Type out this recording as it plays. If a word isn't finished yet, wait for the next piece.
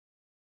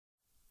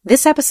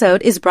This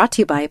episode is brought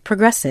to you by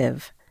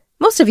Progressive.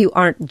 Most of you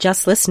aren't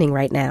just listening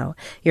right now.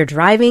 You're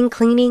driving,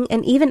 cleaning,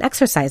 and even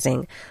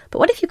exercising. But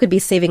what if you could be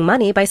saving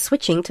money by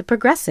switching to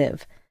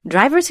Progressive?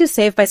 Drivers who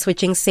save by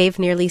switching save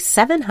nearly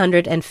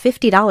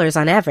 $750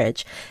 on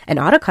average, and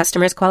auto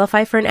customers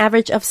qualify for an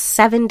average of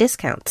 7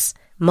 discounts.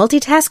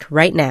 Multitask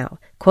right now.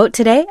 Quote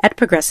today at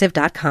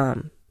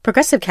Progressive.com.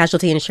 Progressive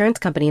Casualty Insurance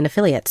Company and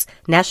Affiliates.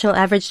 National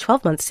average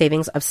 12-month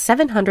savings of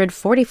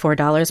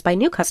 $744 by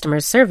new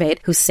customers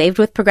surveyed who saved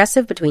with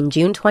Progressive between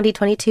June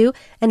 2022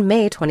 and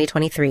May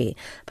 2023.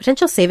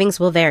 Potential savings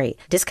will vary.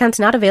 Discounts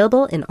not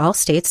available in all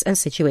states and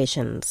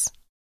situations.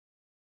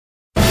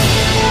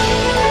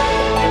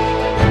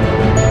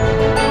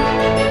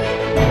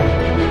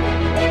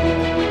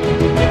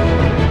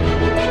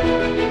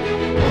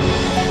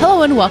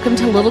 Hello and welcome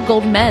to Little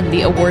Gold Men,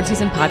 the award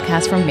season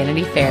podcast from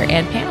Vanity Fair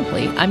and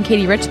Panoply. I'm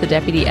Katie Rich, the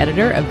deputy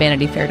editor of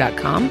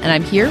VanityFair.com, and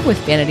I'm here with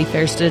Vanity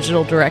Fair's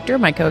digital director,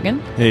 Mike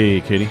Hogan.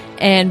 Hey, Katie.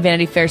 And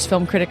Vanity Fair's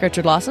film critic,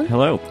 Richard Lawson.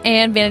 Hello.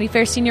 And Vanity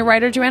Fair senior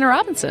writer, Joanna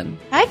Robinson.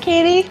 Hi,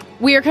 Katie.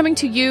 We are coming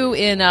to you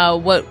in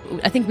what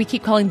I think we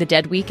keep calling the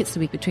Dead Week. It's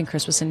the week between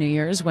Christmas and New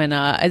Year's when,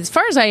 as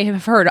far as I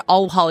have heard,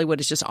 all Hollywood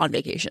is just on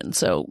vacation.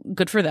 So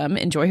good for them.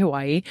 Enjoy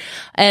Hawaii.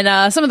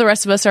 And some of the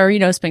rest of us are,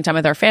 spending time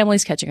with our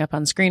families, catching up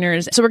on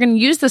screeners. So we're going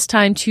to use this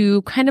time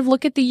to kind of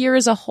look at the year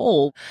as a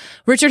whole.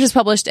 Richard has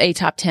published a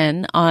top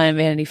 10 on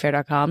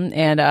VanityFair.com,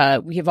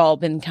 and we have all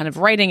been kind of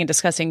writing and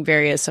discussing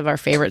various of our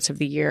favorites of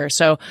the year.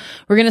 So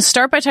we're going to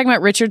start by talking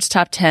about Richard's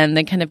top 10,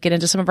 then kind of get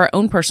into some of our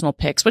own personal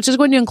picks, which is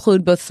going to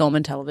include both film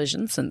and television,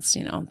 since,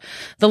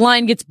 the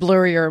line gets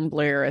blurrier and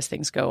blurrier as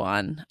things go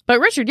on. But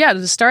Richard,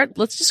 to start,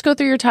 let's just go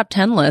through your top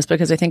 10 list,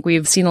 because I think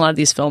we've seen a lot of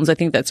these films. I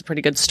think that's a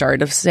pretty good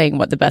start of saying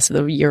what the best of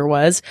the year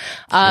was.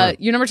 Sure.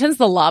 Your number 10 is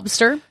The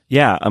Lobster.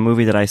 Yeah, a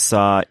movie that I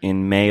saw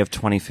in May of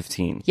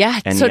 2015. Yeah,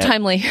 it's so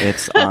timely.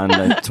 It's on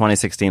the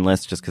 2016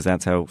 list just because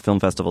that's how film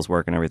festivals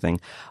work and everything.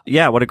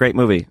 Yeah, what a great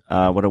movie.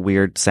 What a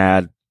weird,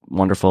 sad,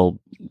 wonderful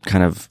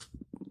kind of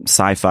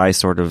sci-fi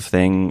sort of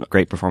thing.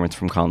 Great performance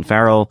from Colin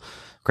Farrell.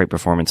 Great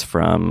performance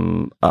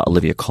from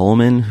Olivia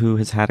Colman, who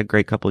has had a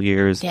great couple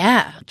years.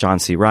 Yeah. John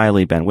C.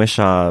 Reilly, Ben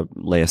Whishaw,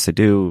 Leia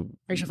Seydoux.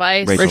 Rachel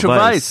Weisz. Rachel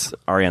Weisz.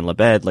 Ariane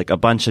Labed. Like a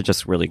bunch of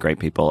just really great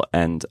people.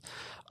 And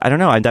I don't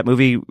know. That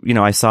movie,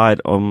 I saw it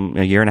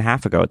a year and a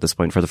half ago at this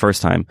point for the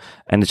first time,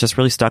 and it just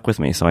really stuck with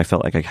me. So I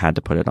felt like I had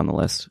to put it on the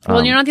list.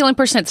 Well, you're not the only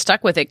person that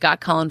stuck with it.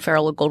 Got Colin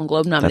Farrell a Golden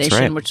Globe nomination,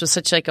 right. Which was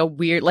such like a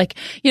weird,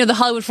 the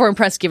Hollywood Foreign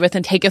Press giveth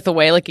and taketh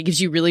away. Like it gives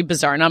you really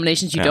bizarre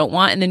nominations you don't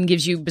want, and then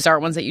gives you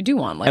bizarre ones that you do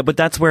want. But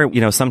that's where,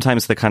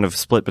 sometimes the kind of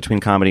split between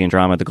comedy and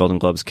drama, the Golden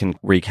Globes can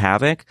wreak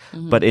havoc.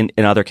 Mm-hmm. But in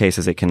other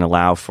cases, it can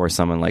allow for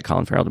someone like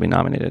Colin Farrell to be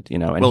nominated.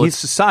 And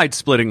it's a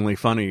side-splittingly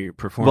funny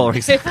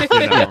performance. Well,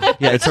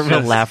 yeah, it's a real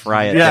laugh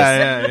riot.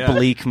 Yeah.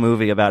 Bleak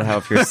movie about how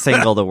if you're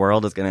single, the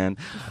world is going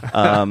to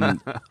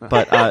end.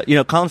 But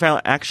Colin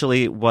Farrell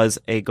actually was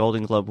a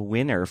Golden Globe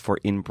winner for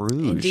In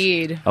Bruges.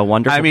 Indeed. A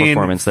wonderful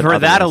performance. For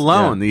that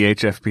alone, the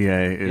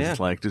HFPA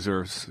is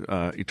deserves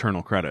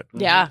eternal credit.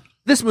 Yeah.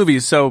 This movie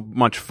is so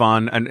much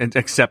fun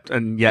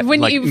and yet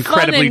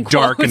incredibly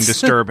dark and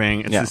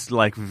disturbing. It's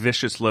this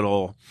vicious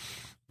little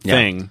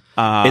thing.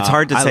 It's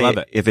hard to say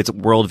it. if its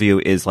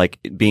worldview is like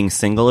being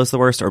single is the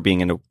worst or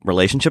being in a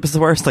relationship is the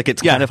worst. Like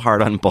it's kind of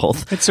hard on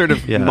both. It's sort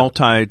of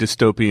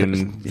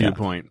multi-dystopian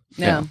viewpoint.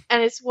 Yeah.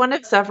 And it's one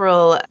of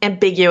several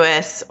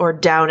ambiguous or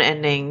down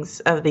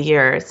endings of the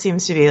year. It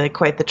seems to be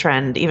quite the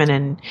trend, even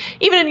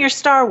in your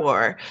Star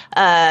War.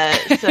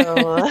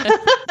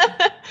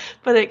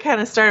 But it kind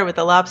of started with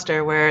The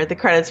Lobster, where the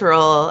credits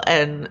roll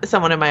and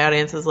someone in my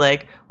audience is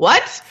like,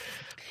 "What?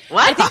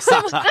 What?" I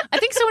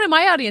think someone in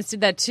my audience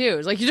did that too. It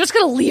was like, "You're just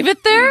gonna leave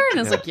it there?" And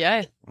I was like,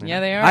 "Yeah,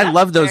 they are." I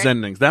love those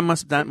endings.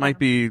 That might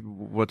be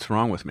what's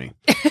wrong with me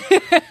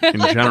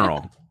in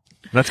general.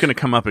 That's going to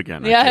come up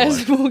again. Yeah,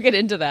 we'll get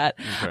into that.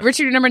 Okay.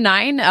 Richard, your number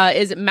 9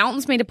 is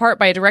Mountains Made Apart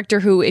by a director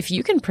who, if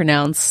you can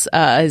pronounce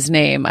his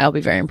name, I'll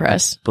be very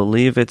impressed. I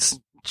believe it's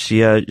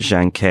Chia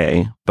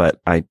Zhangke, but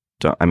I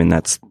don't. I mean,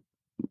 that's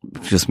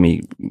just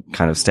me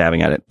kind of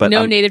stabbing at it. But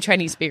no native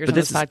Chinese speakers on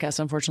this podcast,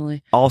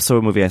 unfortunately. Also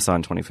a movie I saw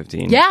in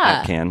 2015.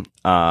 Yeah. At Cannes.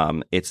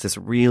 It's this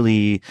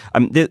really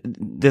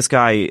this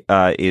guy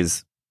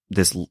is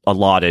this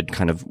lauded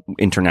kind of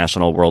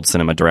international world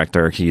cinema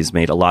director. He's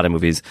made a lot of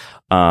movies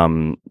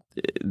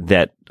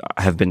that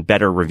have been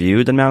better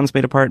reviewed than Mountains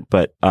Made Apart,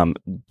 but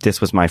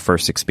this was my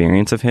first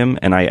experience of him,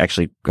 and I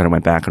actually kind of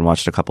went back and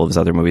watched a couple of his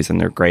other movies,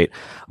 and they're great.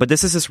 But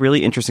this is this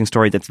really interesting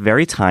story that's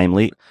very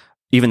timely.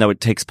 Even though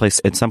it takes place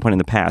at some point in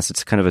the past,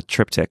 it's kind of a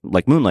triptych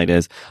like Moonlight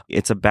is.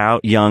 It's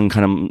about young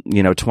kind of,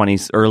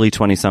 20s, early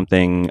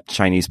 20-something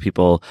Chinese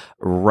people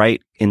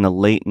right in the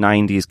late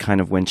 90s,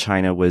 kind of when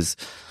China was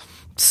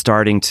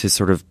starting to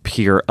sort of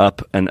peer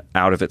up and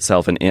out of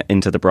itself and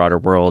into the broader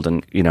world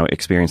and,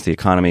 experience the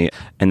economy.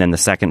 And then the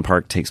second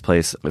part takes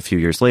place a few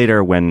years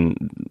later when,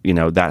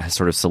 that has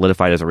sort of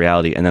solidified as a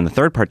reality. And then the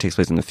third part takes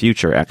place in the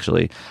future,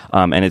 actually.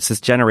 And it's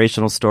this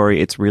generational story.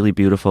 It's really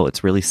beautiful.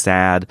 It's really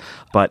sad,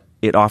 but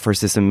it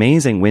offers this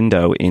amazing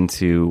window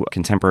into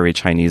contemporary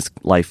Chinese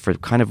life for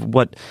kind of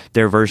what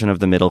their version of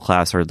the middle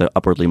class or the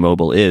upwardly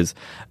mobile is.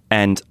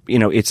 And,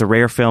 it's a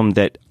rare film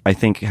that I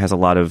think has a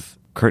lot of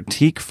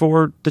critique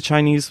for the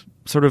Chinese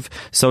sort of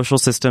social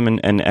system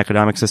and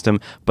economic system,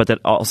 but that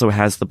also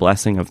has the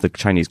blessing of the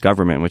Chinese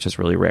government, which is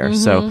really rare. Mm-hmm.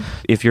 So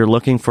if you're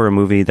looking for a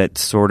movie that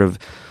sort of,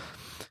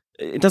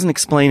 it doesn't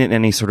explain it in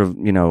any sort of,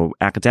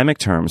 academic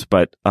terms,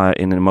 but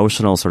in an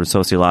emotional sort of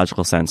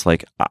sociological sense,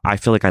 like I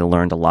feel like I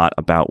learned a lot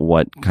about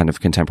what kind of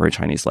contemporary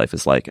Chinese life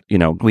is like.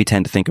 We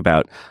tend to think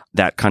about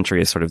that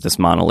country as sort of this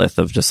monolith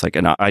of just like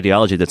an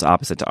ideology that's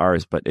opposite to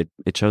ours, but it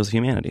shows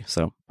humanity.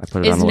 So I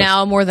put it on the list. Is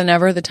now more than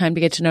ever the time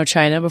to get to know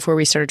China before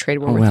we start a trade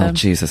war with them? Well,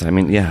 Jesus. I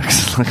mean, yeah,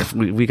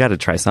 we got to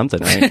try something,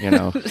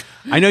 right?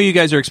 I know you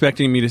guys are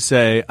expecting me to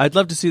say, I'd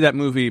love to see that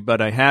movie, but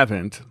I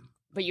haven't.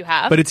 But you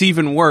have? But it's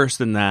even worse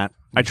than that.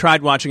 I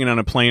tried watching it on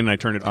a plane and I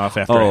turned it off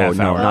after a half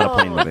hour. Not a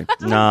plane movie.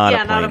 Not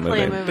a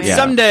plane movie. But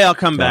someday I'll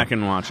come back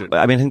and watch it.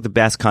 I mean, I think the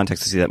best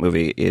context to see that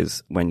movie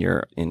is when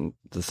you're in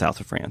the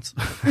south of France.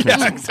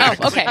 Yeah,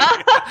 exactly. Oh, okay.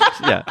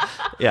 Yeah.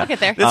 I'll get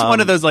there. It's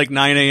one of those like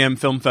 9 a.m.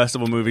 film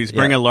festival movies.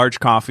 Bring a large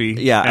coffee.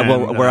 Yeah,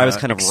 and, where I was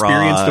kind of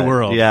experience raw. The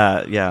world.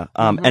 Yeah.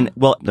 And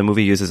the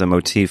movie uses a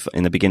motif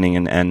in the beginning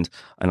and end.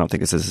 I don't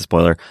think this is a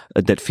spoiler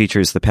that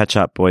features the Pet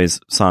Shop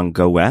Boys song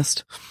 "Go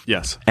West."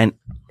 Yes, and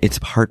it's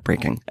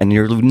heartbreaking, and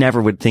you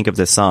never would think of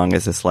this song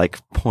as this like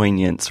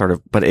poignant sort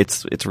of, but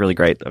it's really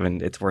great. I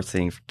mean, it's worth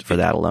seeing for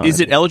that alone.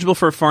 Is it eligible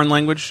for a foreign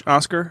language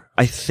Oscar?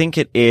 I think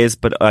it is,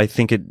 but I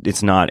think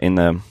it's not in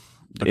the.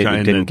 Okay,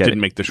 it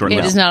didn't make the short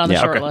list. It is not on the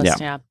short list.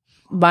 Yeah.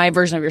 My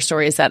version of your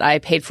story is that I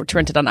paid to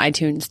rent it on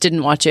iTunes,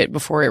 didn't watch it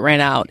before it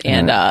ran out,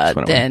 and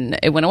then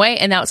it went away,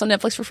 and now it's on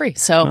Netflix for free.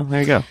 So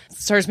there you go.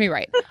 Serves me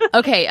right.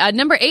 Okay,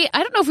 number 8.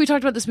 I don't know if we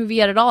talked about this movie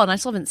yet at all, and I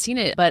still haven't seen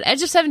it, but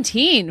Edge of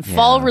 17,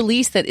 fall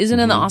release that isn't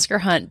in the Oscar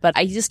hunt, but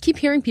I just keep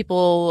hearing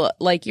people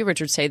like you,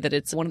 Richard, say that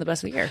it's one of the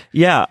best of the year.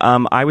 Yeah,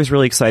 I was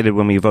really excited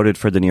when we voted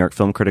for the New York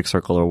Film Critics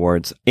Circle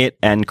Awards. It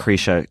and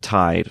Krisha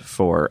tied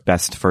for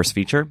Best First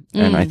Feature,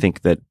 and I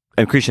think that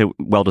and Krisha,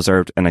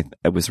 well-deserved, and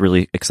I was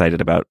really excited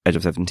about Edge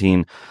of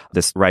 17.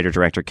 This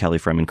writer-director, Kelly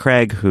Fremon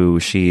Craig, who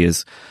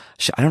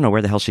I don't know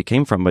where the hell she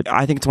came from, but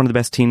I think it's one of the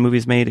best teen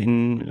movies made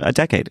in a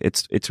decade.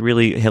 It's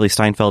really, Haley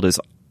Steinfeld is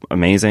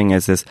amazing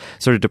as this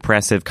sort of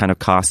depressive, kind of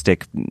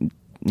caustic,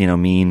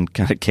 mean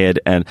kind of kid,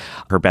 and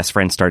her best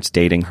friend starts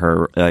dating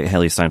her,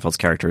 Haley Steinfeld's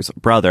character's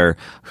brother,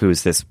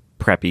 who's this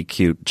preppy,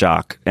 cute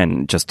jock,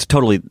 and just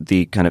totally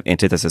the kind of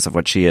antithesis of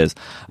what she is.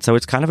 So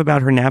it's kind of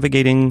about her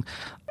navigating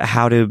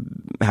how to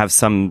have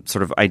some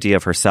sort of idea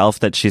of herself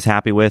that she's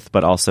happy with,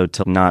 but also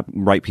to not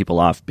write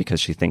people off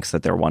because she thinks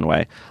that they're one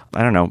way.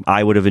 I don't know.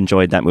 I would have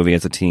enjoyed that movie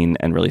as a teen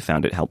and really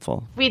found it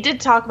helpful. We did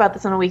talk about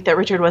this on a week that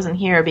Richard wasn't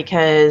here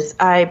because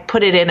I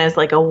put it in as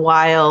like a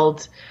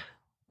wild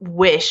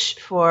wish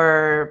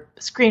for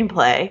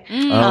screenplay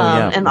in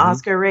the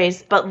Oscar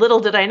race, but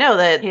little did I know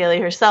that Haley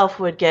herself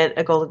would get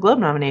a Golden Globe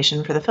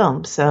nomination for the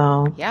film.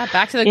 So yeah,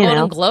 back to the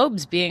Golden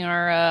Globes being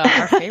our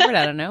favorite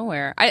out of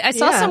nowhere. I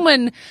saw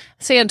someone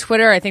say on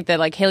Twitter, I think that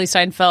like Haley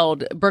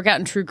Steinfeld broke out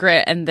in True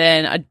Grit and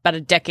then about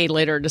a decade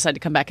later decided to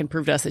come back and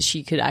prove to us that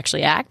she could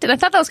actually act. And I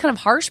thought that was kind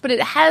of harsh, but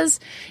it started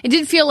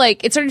to feel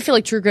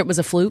like True Grit was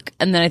a fluke.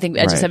 And then I think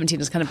Edge of 17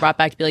 was kind of brought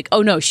back to be like,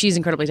 oh no, she's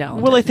incredibly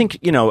talented. Well, I think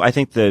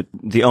that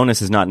the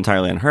onus is not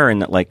entirely on her,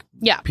 and that like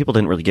people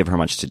didn't really give her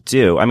much to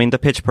do. I mean, the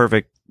Pitch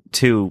Perfect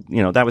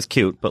 2, that was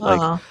cute, but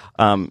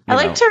I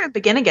liked her at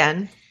Begin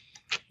Again.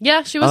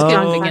 Yeah, she was good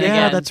in Begin Again.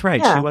 Yeah, that's right.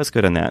 Yeah. She was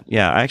good in that.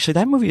 Yeah, actually,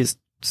 that movie is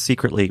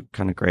secretly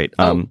kind of great.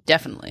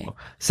 Definitely.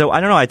 So I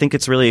don't know. I think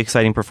it's a really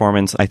exciting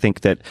performance. I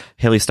think that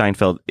Haley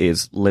Steinfeld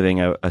is living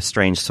a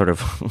strange sort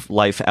of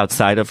life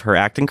outside of her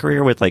acting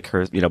career with like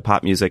her,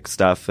 pop music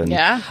stuff.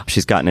 And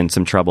she's gotten in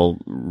some trouble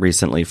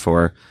recently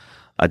for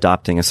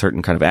adopting a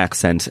certain kind of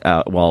accent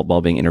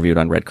while being interviewed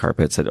on red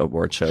carpets at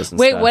award shows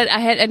and stuff. What?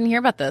 I didn't hear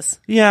about this.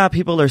 Yeah,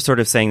 people are sort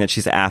of saying that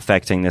she's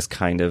affecting this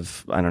kind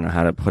of, I don't know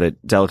how to put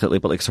it delicately,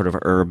 but like sort of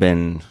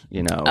urban,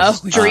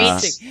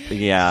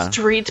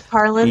 street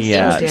parlance.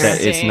 Yeah,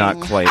 it's not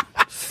quite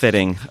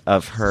fitting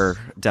of her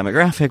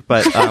demographic,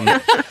 but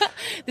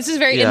this is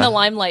very in the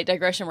limelight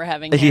digression we're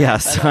having here. Yeah,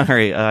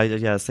 sorry.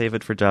 Save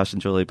it for Josh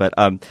and Julie. But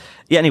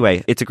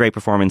anyway, it's a great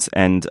performance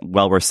and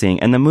well worth seeing.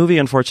 And the movie,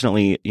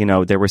 unfortunately,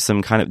 there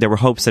were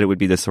hopes that it would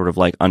be this sort of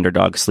like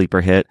underdog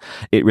sleeper hit.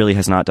 It really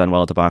has not done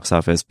well at the box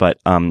office, but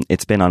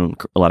it's been on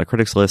a lot of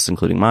critics' lists,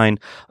 including mine.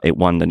 It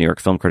won the New York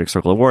Film Critics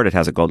Circle Award. It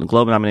has a Golden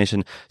Globe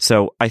nomination.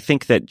 So I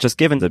think that just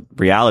given the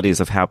realities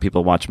of how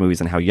people watch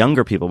movies and how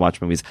younger people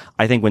watch movies,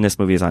 I think when this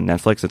movie is on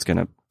Netflix, it's going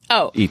to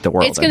eat the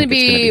world. It's going to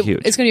be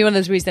huge. It's going to be one of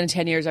those movies that in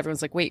 10 years,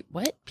 everyone's like, wait,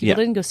 what? People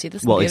didn't go see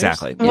this in Well, theaters?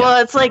 exactly. Yeah.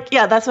 Well, it's like,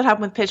 that's what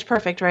happened with Pitch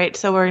Perfect, right?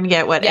 So we're going to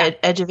get,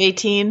 Edge of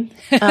 18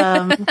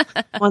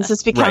 once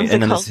this becomes a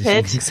cult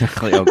hit.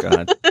 Exactly. Oh,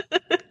 God.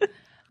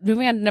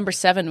 Moving on to number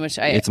 7, which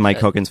it's Mike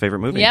Hogan's favorite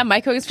movie. Yeah,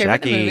 Mike Hogan's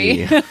favorite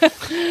movie.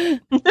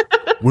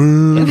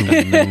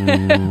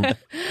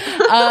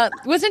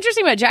 What's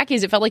interesting about Jackie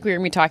is it felt like we were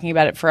going to be talking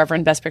about it forever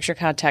in Best Picture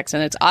context,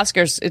 and its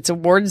Oscars, its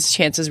awards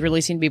chances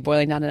really seem to be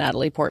boiling down to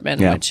Natalie Portman,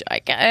 which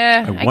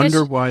I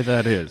wonder why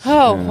that is.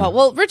 Oh,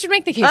 well, Richard,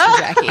 make the case for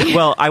Jackie.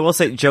 Well, I will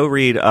say Joe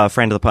Reed, a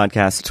friend of the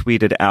podcast,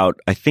 tweeted out,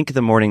 I think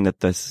the morning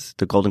that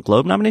the Golden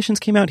Globe nominations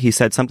came out, he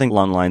said something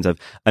along the lines of,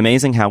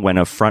 amazing how when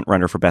a front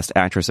runner for Best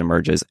Actress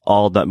emerges,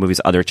 all the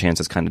movie's other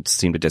chances kind of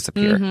seem to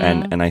disappear.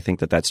 And I think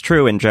that that's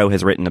true. And Joe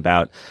has written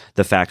about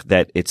the fact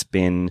that it's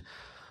been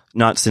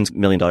not since $1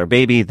 Million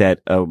Baby that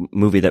a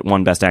movie that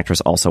won Best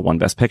Actress also won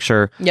Best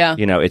Picture. Yeah.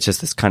 You know, it's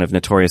just this kind of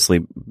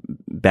notoriously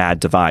bad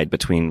divide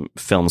between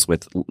films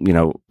with, you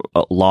know,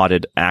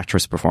 lauded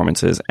actress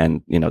performances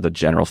and, you know, the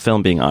general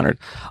film being honored.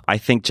 I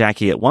think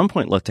Jackie at one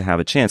point looked to have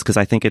a chance because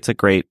I think it's a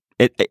great,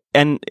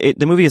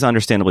 the movie is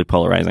understandably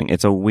polarizing.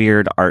 It's a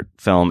weird art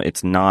film.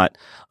 It's not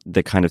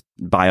the kind of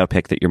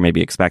biopic that you're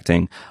maybe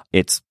expecting.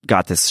 It's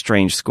got this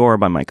strange score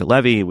by Michael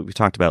Levy, we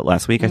talked about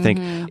last week, I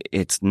think.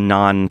 It's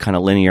non-kind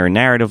of linear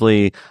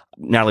narratively.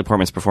 Natalie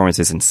Portman's performance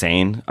is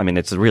insane. I mean,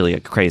 it's really a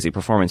crazy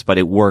performance, but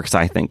it works,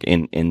 I think,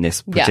 in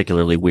this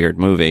particularly weird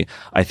movie.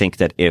 I think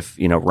that if,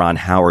 you know, Ron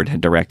Howard had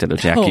directed a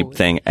Jackie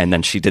thing and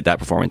then she did that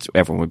performance,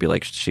 everyone would be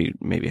like, she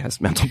maybe has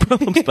mental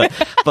problems,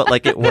 but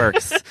like it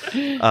works.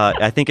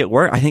 I think it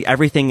works. I think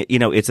everything, you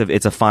know, it's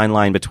a fine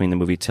line between the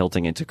movie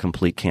tilting into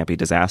complete campy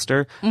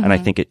disaster. And I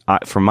think it,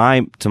 to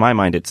my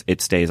mind,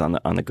 it stays on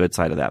the good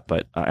side of that,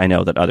 but I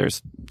know that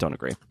others don't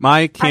agree.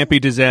 My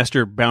campy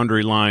disaster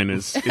boundary line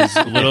is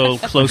a little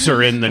closer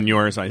in than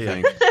yours, I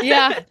think.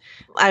 Yeah.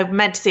 I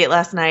meant to see it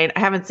last night. I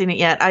haven't seen it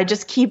yet. I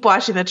just keep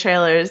watching the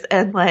trailers,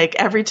 and like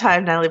every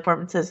time Natalie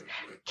Portman says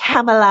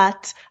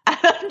Camelot,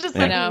 I'm just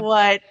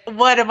like,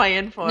 what am I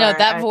in for? No,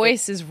 that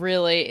voice is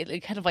really, it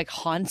kind of like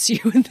haunts you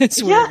in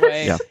this weird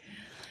way. Yeah.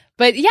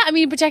 But yeah, I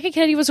mean, but Jackie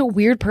Kennedy was a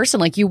weird person.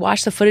 Like, you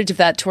watch the footage of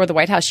that tour of the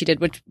White House she did,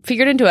 which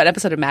figured into an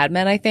episode of Mad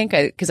Men, I think,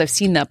 because I've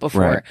seen that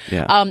before. Right.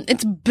 Yeah.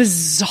 It's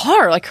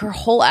bizarre. Like, her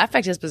whole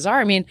affect is bizarre.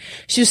 I mean,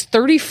 she was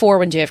 34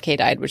 when JFK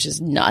died, which is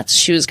nuts.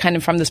 She was kind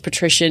of from this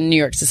patrician New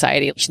York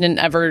society. She didn't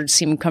ever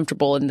seem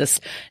comfortable in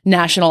this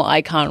national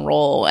icon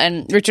role.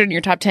 And Richard, in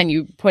your top 10,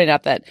 you pointed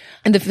out that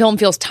and the film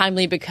feels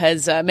timely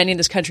because many in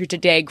this country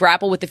today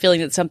grapple with the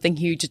feeling that something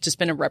huge has just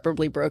been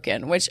irreparably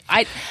broken, which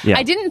I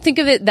didn't think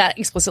of it that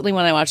explicitly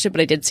when I watched it, but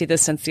I did see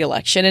this since the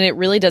election, and it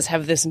really does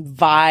have this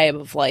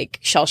vibe of like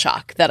shell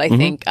shock that I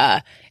think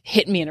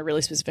hit me in a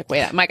really specific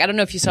way. Mike, I don't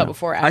know if you saw it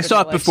before. I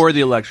saw it before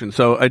the election,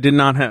 so I did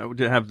not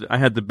have. I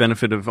had the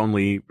benefit of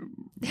only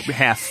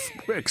half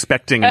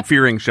expecting and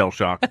fearing shell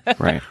shock,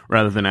 right,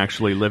 rather than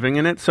actually living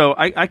in it. So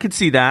I could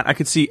see that. I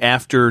could see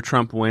after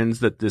Trump wins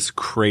that this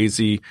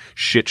crazy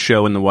shit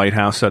show in the White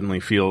House suddenly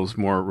feels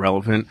more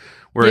relevant.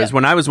 Whereas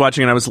when I was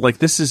watching it, I was like,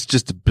 this is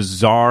just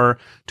bizarre,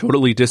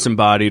 totally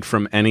disembodied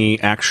from any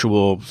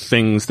actual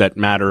things that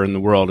matter in the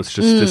world. It's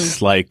just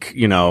this, like,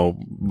 you know,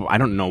 I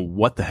don't know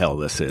what the hell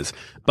this is.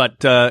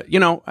 But,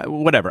 you know,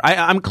 whatever.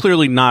 I'm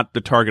clearly not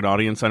the target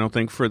audience, I don't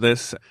think, for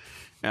this.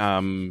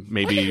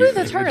 Maybe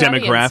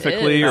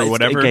demographically or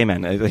whatever. Gay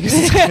men. I mean,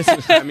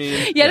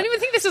 I don't even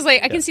think this is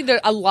like, I can see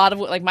there a lot of,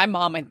 like, my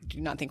mom, I do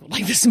not think would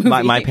like this movie.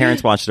 My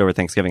parents watched it over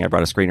Thanksgiving. I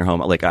brought a screener home.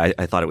 Like, I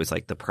thought it was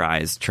like the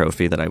prize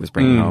trophy that I was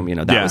bringing home. You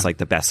know, that was like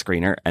the best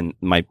screener. And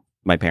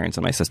my parents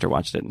and my sister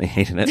watched it and they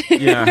hated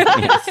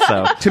it.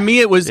 So to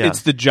me,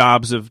 it's the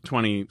Jobs of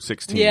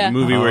 2016, a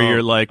movie where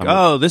you're like,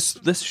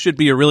 this should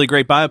be a really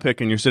great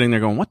biopic, and you're sitting there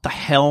going, what the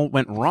hell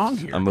went wrong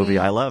here? A movie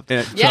I loved.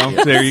 So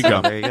there you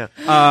go. There you go.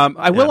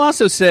 I will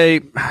also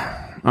say,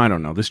 I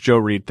don't know, this Joe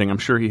Reed thing, I'm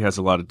sure he has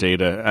a lot of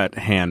data at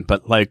hand,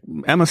 but like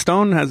Emma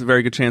Stone has a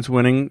very good chance of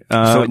winning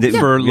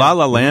for La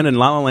La Land, and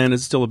La La Land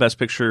is still a Best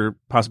Picture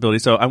possibility.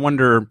 So I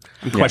wonder,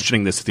 I'm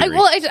questioning this theory.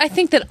 I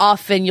think that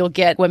often you'll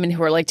get women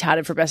who are like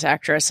touted for Best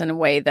Actress in a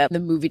way that the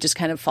movie just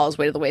kind of falls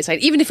way to the wayside,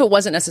 even if it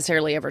wasn't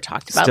necessarily ever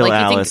talked about. Still like,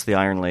 Alice, the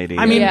Iron Lady.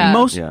 I mean,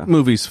 most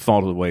movies fall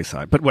to the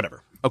wayside, but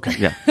whatever. Okay.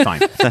 Yeah.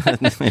 Fine.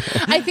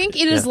 I think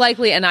it is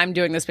likely, and I'm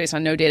doing this based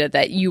on no data,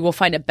 that you will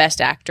find a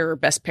Best Actor,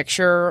 Best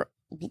Picture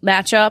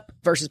matchup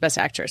versus Best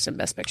Actress and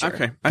Best Picture.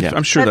 Okay.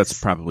 I'm sure that's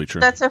probably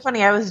true. That's so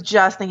funny. I was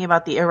just thinking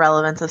about the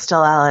irrelevance of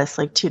Still Alice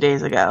like 2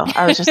 days ago.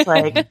 I was just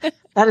like,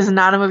 that is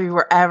not a movie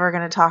we're ever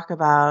going to talk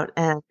about.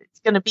 And it's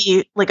going to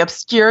be like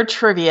obscure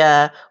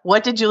trivia.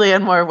 What did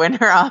Julianne Moore win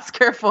her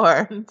Oscar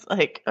for? It's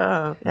like,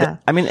 oh, yeah.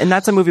 I mean, and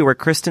that's a movie where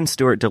Kristen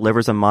Stewart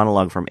delivers a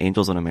monologue from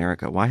Angels in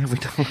America. Why have we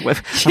done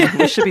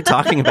we should be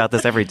talking about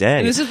this every day.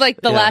 And this is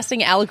like the last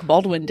thing Alec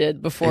Baldwin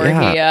did before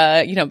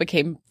he,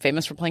 became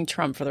famous for playing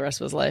Trump for the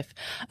rest of his life.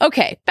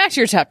 Okay, back to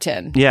your top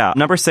 10. Yeah.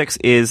 Number 6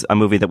 is a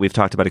movie that we've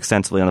talked about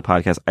extensively on the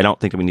podcast. I don't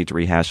think that we need to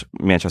rehash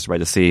Manchester by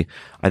the Sea.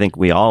 I think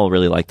we all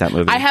really like that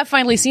movie. I have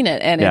finally seen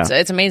it, and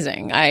it's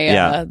amazing.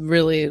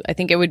 I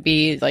think it would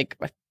be like,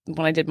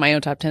 when I did my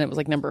own top 10, it was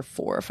like number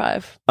 4 or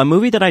 5. A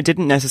movie that I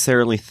didn't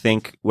necessarily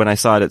think, when I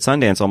saw it at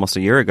Sundance almost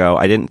a year ago,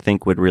 I didn't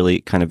think would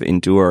really kind of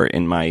endure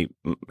in my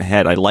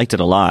head. I liked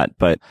it a lot,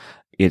 but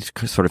it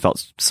sort of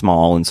felt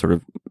small and sort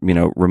of,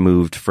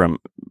 removed from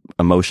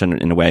emotion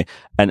in a way,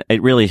 and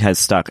it really has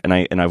stuck. And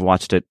I've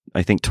watched it,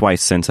 I think,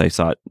 twice since I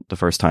saw it the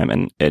first time,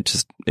 and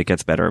it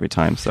gets better every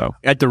time. So,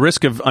 at the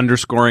risk of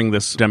underscoring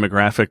this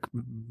demographic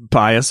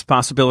bias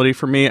possibility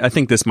for me, I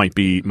think this might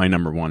be my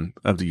number one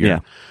of the year. Yeah.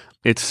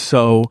 It's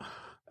so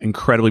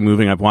incredibly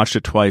moving. I've watched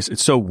it twice.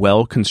 It's so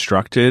well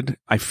constructed.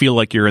 I feel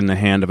like you're in the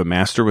hand of a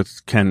master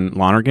with Ken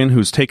Lonergan,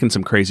 who's taken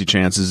some crazy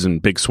chances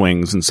and big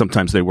swings, and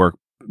sometimes they work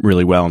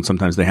really well and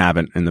sometimes they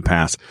haven't in the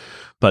past.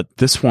 But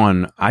this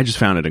one, I just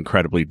found it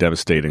incredibly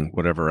devastating,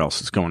 whatever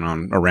else is going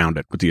on around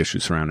it with the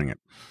issues surrounding it.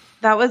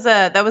 That was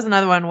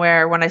another one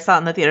where when I saw it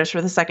in the theaters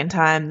for the second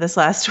time this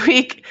last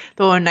week,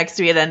 the woman next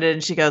to me had ended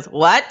and she goes,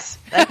 "What?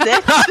 That's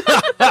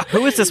it?"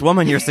 Who is this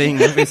woman you're seeing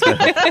movies with?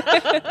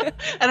 I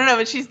don't know,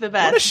 but she's the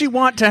best. What does she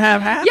want to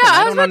have happen? Yeah, I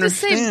was don't about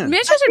understand. to say,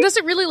 Manchester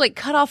doesn't really like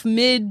cut off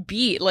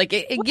mid-beat. Like,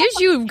 it gives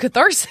you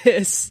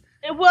catharsis.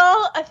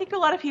 Well, I think a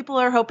lot of people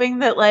are hoping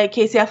that like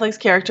Casey Affleck's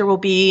character will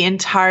be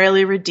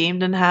entirely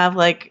redeemed and have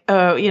like,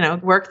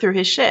 work through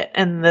his shit.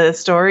 And the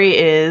story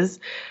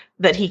is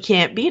that he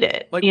can't beat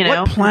it. Like,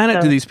 what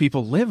planet do these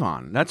people live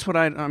on? That's what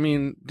I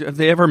mean, have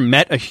they ever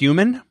met a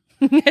human?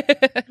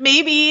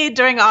 Maybe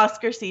during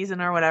Oscar season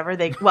or whatever. I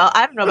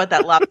don't know about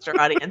that Lobster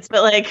audience,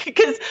 but like,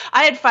 because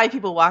I had 5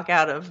 people walk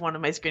out of one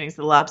of my screenings of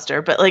The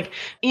Lobster, but like,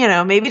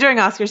 maybe during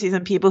Oscar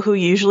season, people who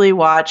usually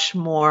watch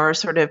more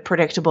sort of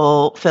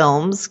predictable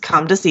films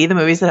come to see the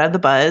movies that have the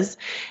buzz,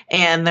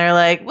 and they're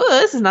like,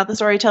 well, this is not the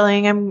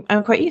storytelling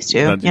I'm quite used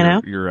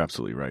to. You're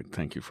absolutely right.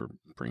 Thank you for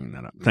bringing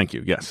that up. Thank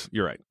you. Yes,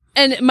 you're right.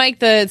 And Mike,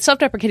 the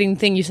self-deprecating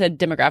thing you said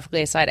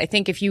demographically aside, I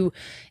think if you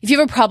have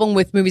a problem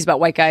with movies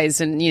about white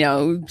guys and,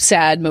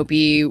 sad,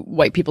 mopey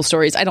white people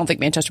stories, I don't think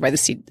Manchester by the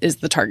Sea is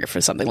the target for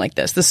something like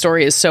this. The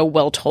story is so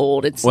well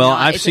told.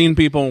 I've seen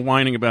people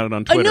whining about it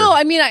on Twitter. No,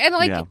 I mean, I'm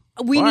like, Yeah.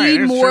 we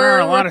need more. Sure,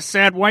 a lot of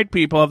sad white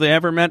people. Have they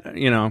ever met?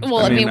 Well,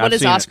 I mean, what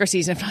is Oscar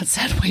season if not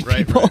sad white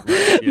people?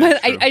 Right. Yeah,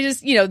 but I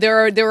just,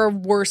 there are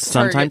worse.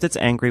 Sometimes targets. it's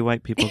angry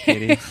white people,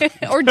 Katie.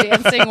 Or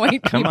dancing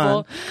white Come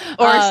people,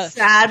 or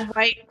sad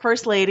white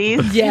first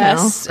ladies.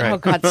 Yes. Right. Oh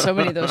God, so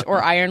many of those.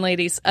 Or iron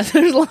ladies.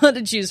 There's a lot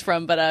to choose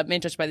from. But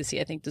Manchester by the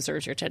Sea, I think,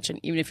 deserves your attention,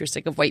 even if you're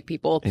sick of white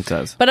people. It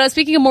does. But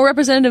speaking of more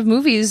representative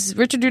movies,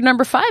 Richard, your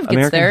number 5 gets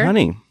American there.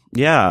 Honey.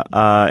 Yeah,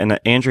 an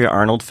Andrea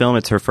Arnold film.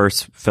 It's her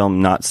first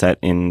film not set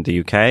in the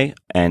UK,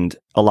 and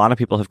a lot of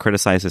people have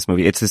criticized this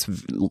movie. It's this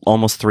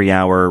almost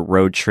 3-hour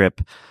road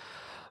trip,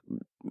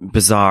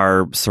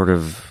 bizarre sort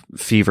of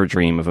fever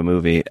dream of a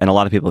movie, and a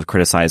lot of people have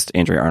criticized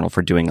Andrea Arnold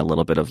for doing a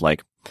little bit of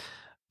like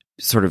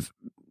sort of,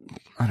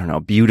 I don't know,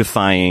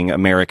 beautifying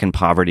American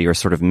poverty or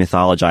sort of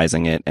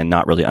mythologizing it and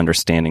not really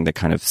understanding the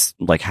kind of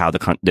like how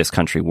this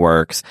country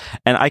works.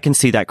 And I can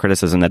see that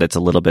criticism that it's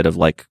a little bit of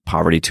like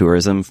poverty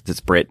tourism,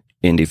 this Brit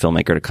indie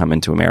filmmaker to come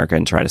into America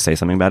and try to say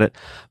something about it.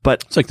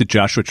 But it's like the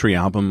Joshua Tree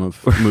album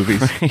of movies.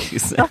 Right,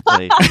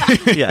 exactly.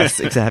 Yes,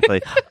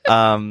 exactly.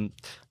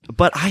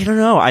 But I don't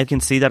know. I can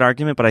see that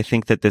argument, but I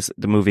think that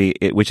the movie,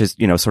 which is,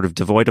 sort of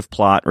devoid of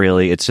plot,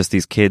 really, it's just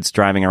these kids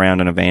driving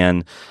around in a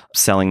van,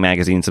 selling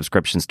magazine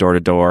subscriptions door to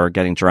door,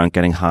 getting drunk,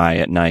 getting high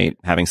at night,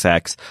 having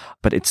sex.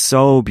 But it's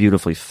so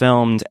beautifully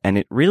filmed, and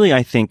it really,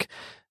 I think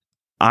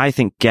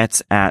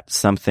gets at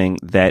something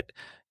that,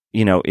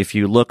 if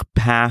you look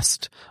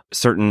past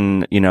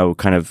certain,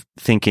 kind of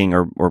thinking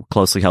or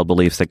closely held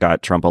beliefs that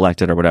got Trump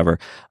elected or whatever,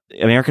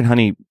 American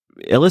Honey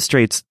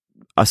illustrates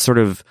a sort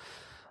of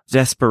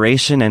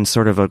desperation and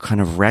sort of a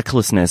kind of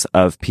recklessness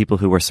of people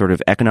who are sort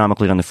of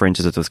economically on the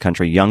fringes of this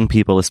country, young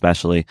people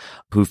especially,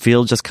 who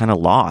feel just kind of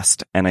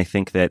lost. And I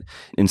think that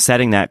in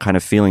setting that kind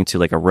of feeling to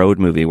like a road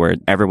movie where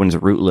everyone's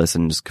rootless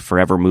and just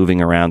forever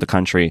moving around the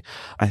country,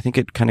 I think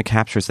it kind of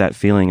captures that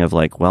feeling of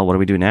like, well, what do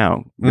we do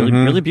now? Really,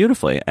 really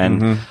beautifully.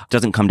 And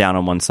doesn't come down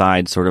on one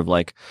side sort of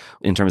like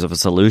in terms of a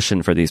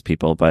solution for these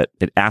people, but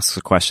it asks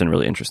a question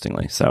really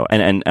interestingly. So,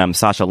 and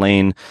Sasha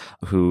Lane,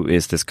 who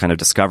is this kind of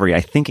discovery,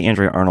 I think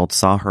Andrea Arnold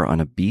saw her on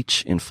a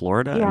beach in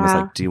Florida and was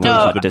like, do you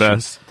want to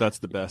audition? That's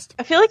the best.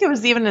 I feel like it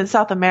was even in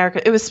South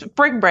America. It was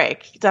spring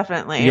break,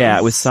 definitely. Yeah,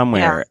 it was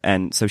somewhere. Yeah.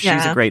 And so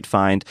she's a great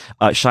find.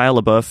 Shia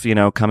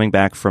LaBeouf, coming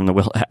back from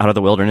out of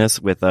the wilderness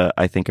with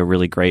I think a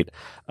really great,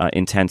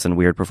 intense and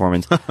weird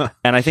performance.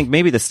 And I think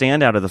maybe the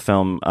standout of the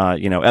film,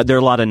 there are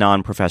a lot of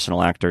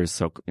non-professional actors,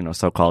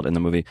 so-called in the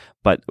movie,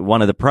 but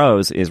one of the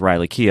pros is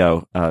Riley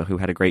Keough, who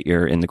had a great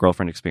year in The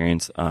Girlfriend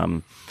Experience.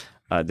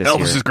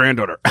 Elvis's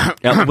granddaughter.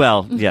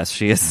 Well, yes,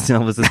 she is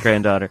Elvis's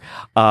granddaughter.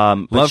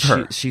 Love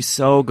her. She's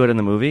so good in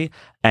the movie,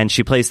 and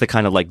she plays the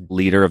kind of like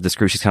leader of this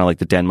group. She's kind of like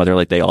the den mother.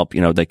 Like they all,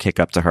 they kick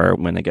up to her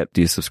when they get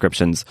these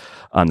subscriptions.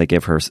 They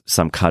give her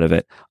some cut of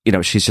it.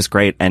 She's just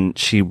great, and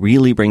she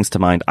really brings to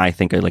mind, I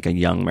think, like a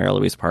young Mary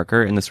Louise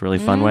Parker in this really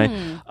fun way.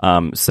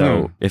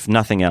 So if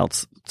nothing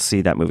else,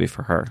 see that movie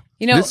for her.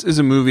 You know, this is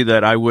a movie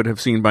that I would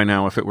have seen by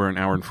now if it were an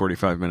hour and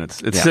 45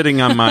 minutes. It's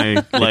sitting on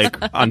my,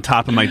 on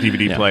top of my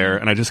DVD player,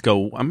 and I just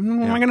go,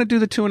 am I going to do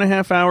the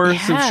 2.5 hours of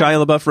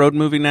Shia LaBeouf road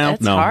movie now?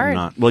 No, hard. I'm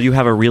not. Well, you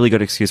have a really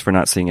good excuse for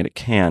not seeing it at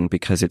Cannes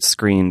because it's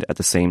screened at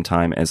the same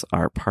time as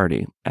our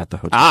party at the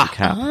Hotel du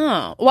Cap.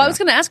 Oh. Well, I was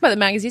going to ask about the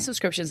magazine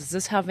subscriptions. Is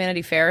this how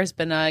Vanity Fair has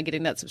been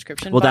getting that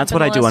subscription? Well, that's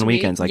what I do on week?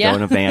 weekends. I go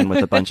in a van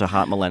with a bunch of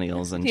hot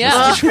millennials and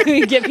just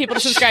get people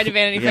to subscribe to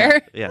Vanity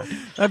Fair. Yeah.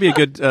 That'd be a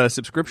good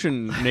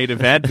subscription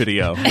native ad video.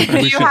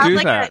 We should have do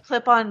like that. a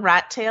clip-on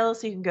rat tail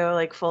so you can go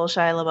like full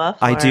Shia LaBeouf?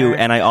 I do,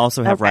 and I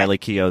also have Riley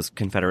Keough's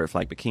Confederate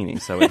flag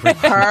bikini. So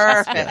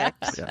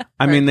perfect.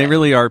 I mean, they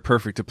really are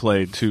perfect to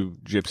play two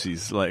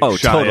gypsies, like Shia,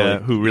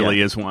 totally. who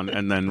really is one,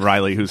 and then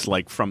Riley, who's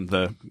like from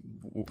the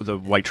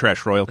white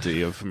trash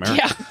royalty of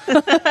America.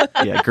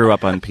 Grew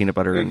up on peanut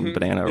butter and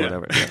banana or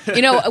whatever. Yeah.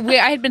 You know,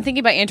 I had been thinking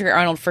about Andrea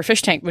Arnold for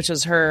Fish Tank, which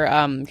is her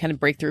kind of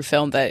breakthrough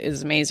film that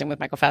is amazing with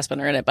Michael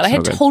Fassbender in it. But I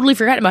had totally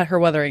forgotten about her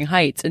Wuthering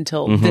Heights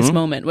until this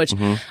moment, which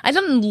I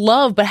didn't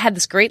love, but had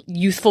this great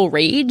youthful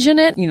rage in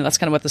it. You know, that's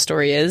kind of what the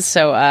story is.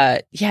 So,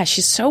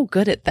 she's so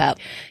good at that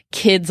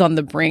kids on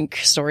the brink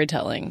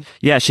storytelling.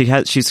 Yeah, she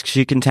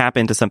can tap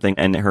into something,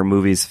 and her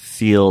movies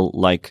feel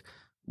like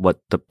what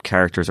the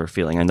characters are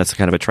feeling. And that's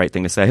kind of a trite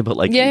thing to say,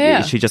 but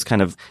she just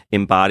kind of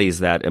embodies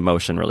that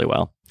emotion really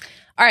well.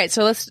 All right,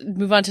 so let's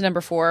move on to number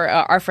 4.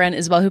 Our friend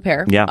Isabelle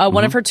Huppert. Yeah.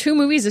 One of her 2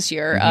 movies this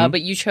year,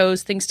 but you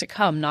chose Things to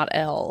Come, not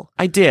Elle.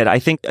 I did. I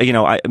think,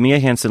 Mia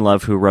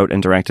Hansen-Løve, who wrote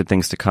and directed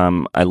Things to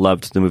Come, I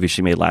loved the movie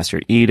she made last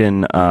year,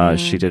 Eden.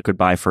 She did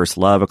Goodbye First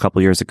Love a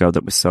couple years ago.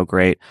 That was so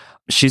great.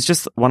 She's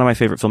just one of my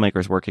favorite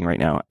filmmakers working right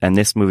now. And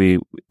this movie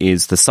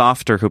is the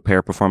softer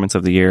Huppert performance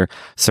of the year,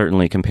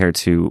 certainly compared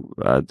to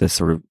this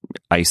sort of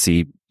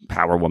icy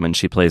power woman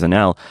she plays in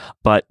Elle.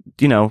 But,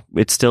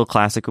 it's still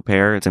classic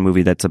Huppert. It's a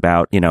movie that's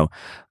about,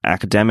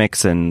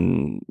 academics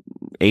and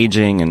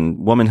aging and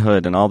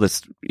womanhood and all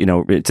this,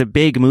 it's a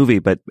big movie,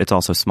 but it's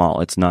also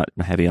small. It's not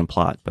heavy on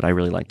plot, but I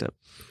really liked it.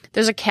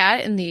 There's a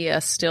cat in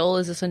the still.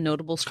 Is this a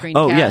notable screen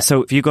cat? Oh, yeah.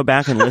 So if you go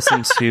back and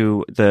listen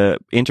to the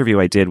interview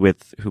I did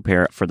with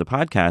Huppert for the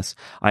podcast,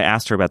 I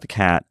asked her about the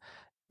cat.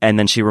 And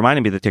then she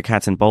reminded me that there are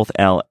cats in both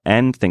Elle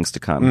and Things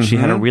to Come. She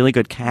had a really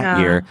good cat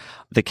year.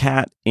 The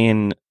cat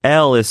in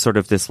Elle is sort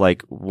of this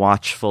like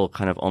watchful,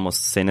 kind of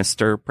almost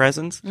sinister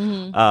presence.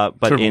 But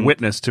sort of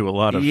witness to a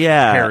lot of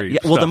scary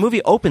stuff. Well, the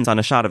movie opens on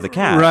a shot of the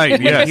cat.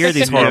 Right, You hear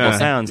these horrible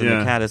sounds and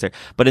the cat is there.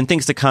 But in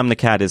Things to Come, the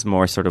cat is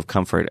more sort of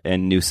comfort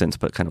and nuisance,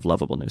 but kind of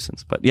lovable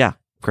nuisance. But yeah,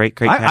 great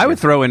cat I would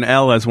throw in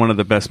Elle as one of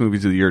the best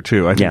movies of the year,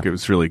 too. I think it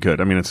was really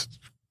good. I mean, it's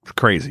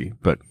crazy,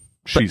 but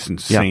she's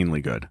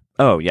insanely good.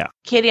 Oh, yeah.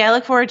 Katie, I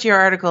look forward to your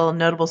article,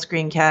 Notable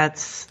Screen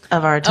Cats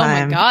of Our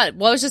Time. Oh, my God.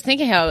 Well, I was just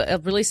thinking how,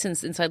 really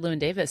since Inside Llewyn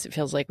Davis, it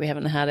feels like we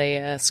haven't had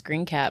a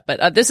screen cat.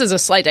 But this is a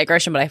slight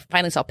digression, but I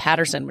finally saw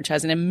Patterson, which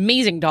has an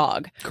amazing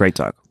dog. Great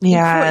dog.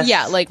 Yes.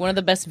 Yeah, like one of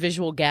the best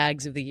visual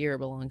gags of the year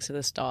belongs to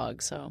this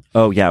dog. So.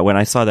 Oh, yeah. When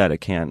I saw that at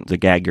Cannes, the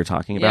gag you're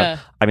talking about,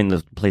 I mean,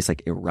 the place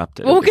like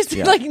erupted. Well, because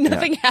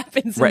nothing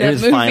happens in that it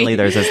was movie. Finally,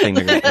 there's this thing.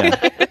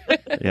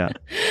 Yeah.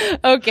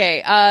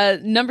 Okay.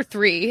 Number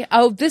 3.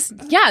 So this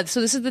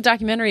is the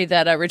documentary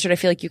that, Richard, I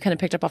feel like you kind of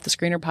picked up off the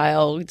screener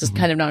pile just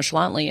kind of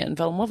nonchalantly and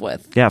fell in love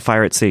with. Yeah.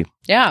 Fire at Sea.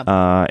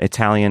 Yeah.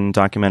 Italian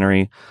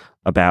documentary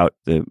about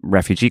the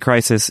refugee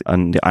crisis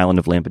on the island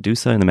of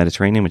Lampedusa in the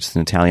Mediterranean, which is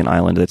an Italian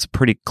island that's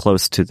pretty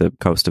close to the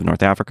coast of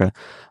North Africa.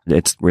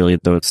 It's really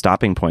the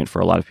stopping point for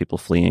a lot of people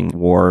fleeing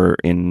war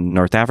in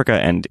North Africa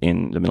and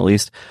in the Middle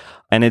East.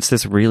 And it's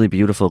this really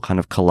beautiful kind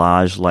of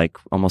collage, like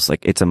almost like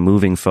it's a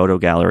moving photo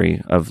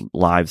gallery of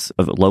lives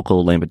of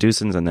local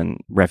Lampedusans and then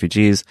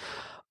refugees.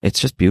 It's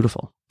just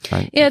beautiful.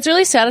 Right. Yeah, it's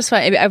really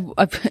satisfying.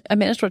 I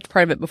managed to watch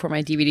part of it before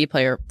my DVD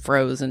player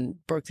froze and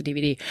broke the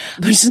DVD,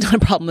 which is not a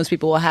problem most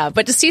people will have.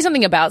 But to see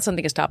something about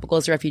something as topical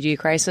as the refugee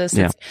crisis,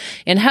 it's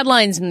in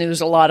headlines, and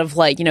there's a lot of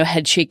like,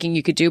 head shaking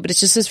you could do, but it's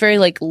just this very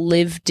like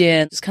lived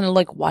in, just kind of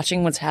like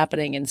watching what's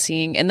happening and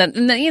seeing, and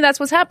then that's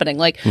what's happening.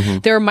 Like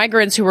there are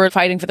migrants who are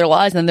fighting for their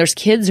lives, and then there's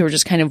kids who are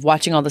just kind of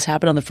watching all this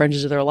happen on the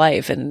fringes of their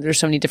life, and there's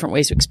so many different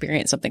ways to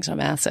experience something so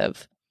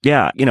massive.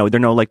 Yeah, there are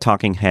no like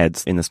talking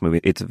heads in this movie.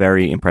 It's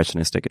very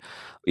impressionistic.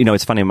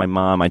 It's funny. My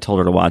mom, I told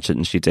her to watch it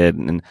and she did.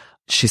 And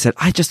she said,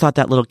 I just thought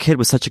that little kid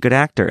was such a good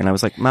actor. And I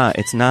was like, Ma,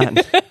 it's not.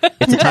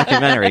 It's a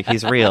documentary.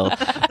 He's real.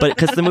 But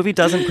because the movie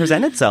doesn't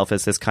present itself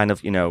as this kind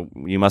of,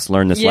 you must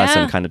learn this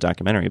lesson kind of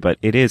documentary. But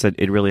it is.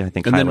 It really, I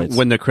think, and highlights. Then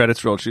when the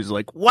credits roll, she's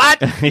like, what?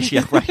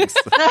 Yeah, right.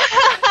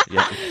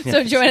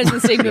 So Joanna's been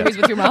seeing movies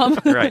with your mom?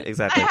 Right,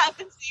 exactly. I have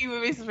been seeing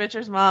movies with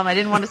Richard's mom. I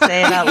didn't want to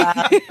say it out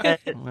loud.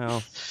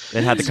 Well,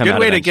 it had to it's come a good out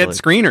way eventually. to get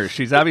screeners.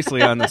 She's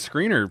obviously on the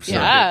screener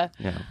circuit.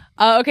 Yeah.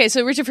 Okay,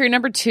 so Richard, for your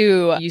number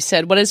 2, you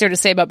said, what is there to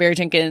say about Barry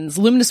Jenkins'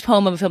 luminous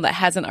poem of a film that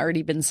hasn't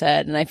already been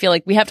said? And I feel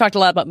like we have talked a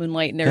lot about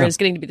Moonlight, and there is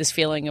getting to be this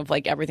feeling of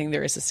like everything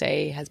there is to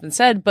say has been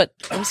said. But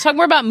let's talk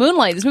more about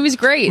Moonlight. This movie's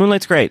great.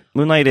 Moonlight's great.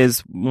 Moonlight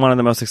is one of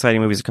the most exciting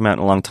movies to come out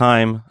in a long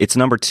time. It's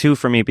number 2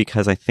 for me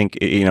because I think,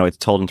 it's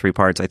told in 3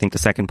 parts. I think the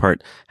second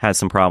part has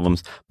some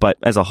problems, but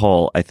as a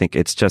whole, I think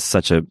it's just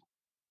such a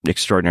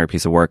extraordinary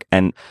piece of work.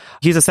 And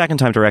he's a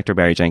second-time director,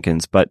 Barry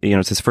Jenkins, but,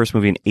 it's his first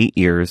movie in 8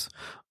 years.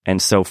 And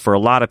so for a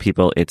lot of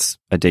people, it's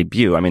a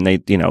debut. I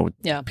mean,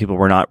 people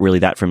were not really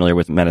that familiar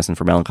with Medicine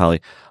for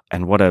Melancholy.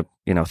 And what a,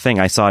 thing.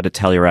 I saw it at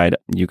Telluride.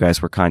 You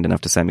guys were kind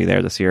enough to send me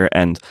there this year.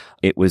 And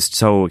it was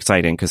so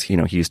exciting because, he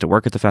used to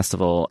work at the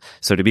festival.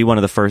 So to be one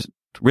of the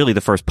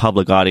first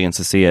public audience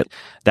to see it,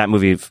 that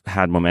movie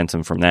had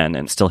momentum from then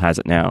and still has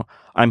it now.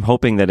 I'm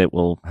hoping that it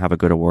will have a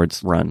good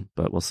awards run,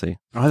 but we'll see.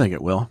 I think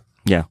it will.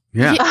 Yeah.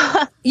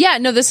 Yeah,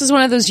 no, this is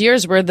one of those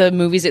years where the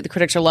movies that the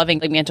critics are loving,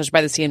 like Manchester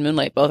by the Sea and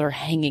Moonlight, both are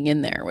hanging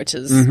in there, which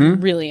is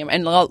really,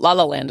 and La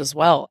La Land as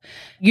well.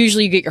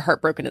 Usually you get your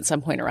heart broken at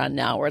some point around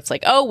now where it's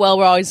like, oh, well,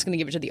 we're always going to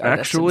give it to the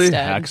artist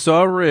instead.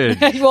 Hacksaw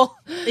Ridge. Well,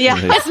 yeah,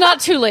 it's not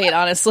too late,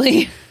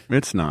 honestly.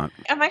 It's not.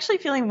 I'm actually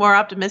feeling more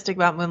optimistic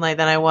about Moonlight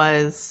than I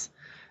was,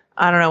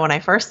 I don't know, when I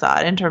first saw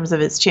it in terms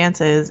of its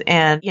chances.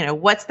 And,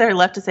 what's there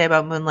left to say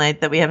about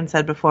Moonlight that we haven't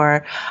said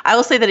before? I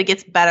will say that it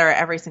gets better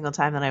every single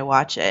time that I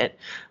watch it.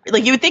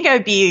 Like, you would think I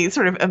would be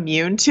sort of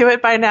immune to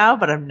it by now,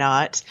 but I'm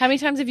not. How many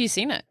times have you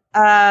seen it?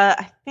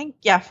 I think,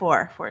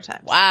 four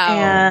times.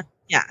 Wow.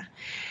 Yeah.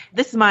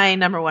 This is my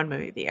number one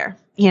movie of the year.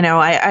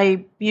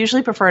 I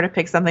usually prefer to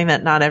pick something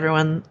that not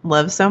everyone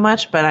loves so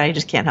much, but I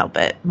just can't help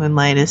it.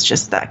 Moonlight is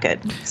just that good.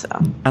 So,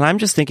 and I'm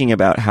just thinking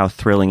about how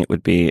thrilling it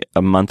would be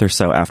a month or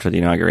so after the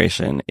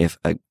inauguration if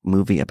a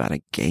movie about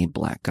a gay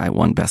black guy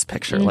won Best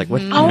Picture. Like,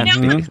 wouldn't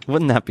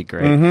that be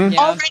great? Mm-hmm. Yeah.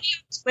 Already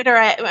on Twitter,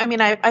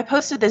 I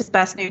posted this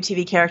Best New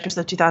TV Characters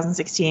of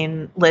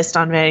 2016 list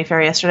on Vanity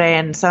Fair yesterday,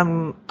 and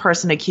some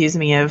person accused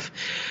me of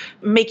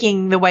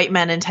making the white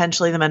men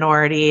intentionally the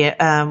minority,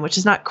 which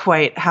is not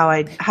quite how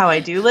I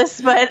do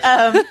lists, but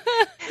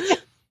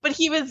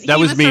he was. That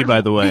was me,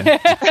 by the way.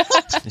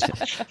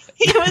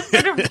 He was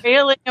sort of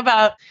railing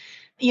about,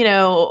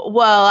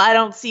 well, I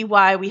don't see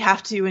why we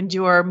have to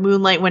endure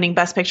Moonlight winning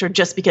Best Picture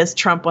just because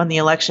Trump won the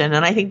election.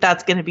 And I think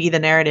that's going to be the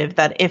narrative,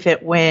 that if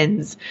it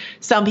wins,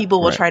 some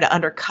people will try to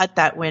undercut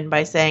that win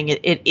by saying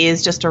it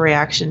is just a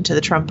reaction to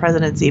the Trump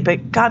presidency.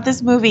 But God,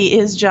 this movie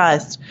is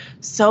just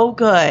so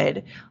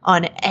good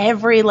on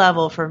every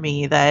level for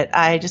me that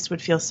I just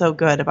would feel so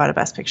good about a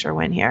Best Picture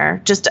win here.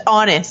 Just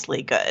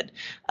honestly good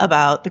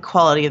about the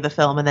quality of the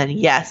film. And then,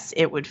 yes,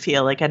 it would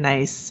feel like a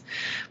nice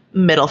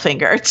middle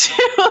finger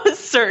to a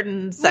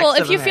certain section. Well,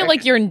 if you feel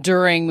like you're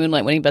enduring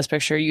Moonlight winning Best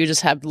Picture, you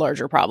just have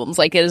larger problems.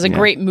 Like, it is a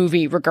great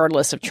movie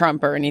regardless of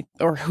Trump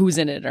or who's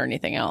in it or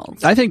anything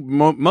else. I think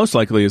most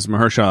likely is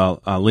Mahershala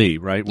Ali,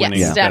 right? Yes,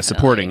 winning Best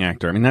Supporting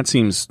Actor. I mean, that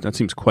seems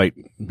quite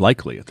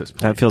likely at this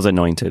point. That feels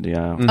anointed, yeah.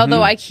 Mm-hmm.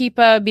 Although I keep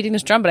beating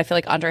this drum, but I feel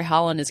like Andre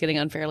Holland is getting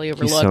unfairly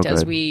overlooked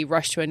as we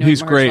rush to anoint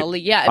Mahershala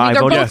Ali. Yeah, I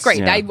mean, they're both great.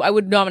 Yeah. I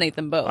would nominate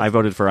them both. I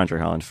voted for Andre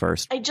Holland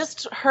first. I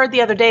just heard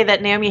the other day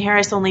that Naomi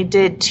Harris only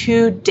did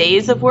 2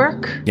 days of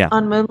work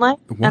on Moonlight,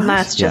 and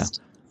that's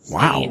just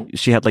wow.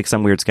 She had like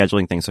some weird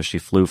scheduling thing, so she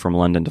flew from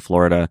London to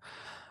Florida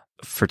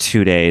for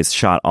 2 days,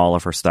 shot all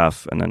of her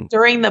stuff, and then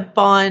during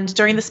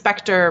the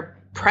Spectre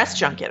press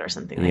junket or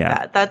something like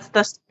that. That's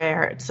the story I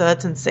heard. So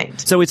that's insane.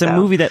 So it's a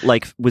movie that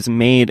like was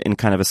made in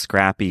kind of a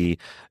scrappy,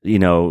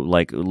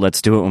 like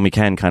let's do it when we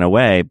can kind of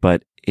way,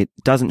 but it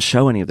doesn't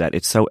show any of that.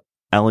 It's so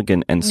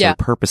elegant and so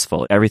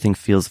purposeful. Everything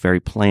feels very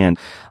planned.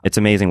 It's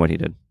amazing what he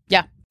did.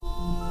 Yeah.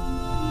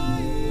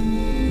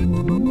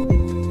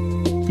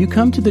 You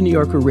come to the New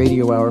Yorker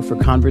Radio Hour for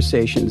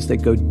conversations that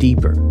go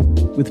deeper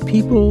with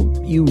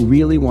people you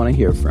really want to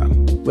hear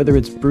from, whether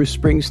it's Bruce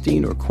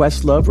Springsteen or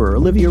Questlove or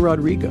Olivia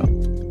Rodrigo,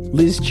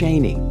 Liz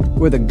Cheney,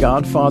 or the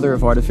godfather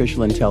of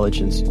artificial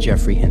intelligence,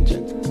 Jeffrey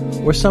Hinton,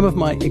 or some of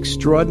my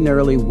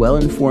extraordinarily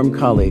well-informed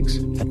colleagues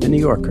at The New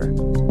Yorker.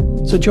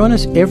 So join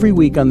us every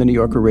week on the New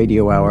Yorker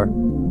Radio Hour,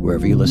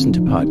 wherever you listen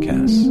to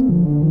podcasts.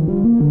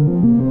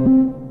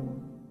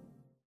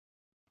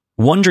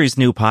 Wondery's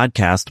new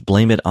podcast,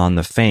 Blame It on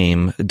the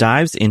Fame,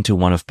 dives into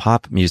one of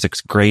pop music's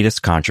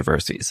greatest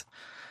controversies.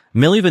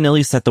 Milli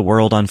Vanilli set the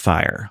world on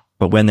fire,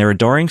 but when their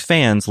adoring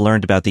fans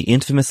learned about the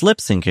infamous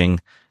lip-syncing,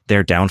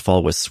 their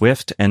downfall was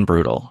swift and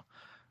brutal.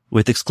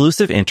 With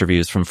exclusive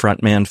interviews from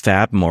frontman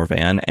Fab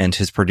Morvan and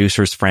his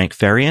producers Frank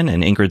Farian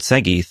and Ingrid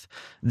Segeith,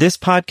 this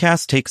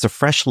podcast takes a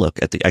fresh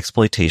look at the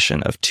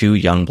exploitation of 2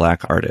 young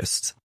black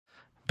artists.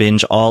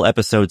 Binge all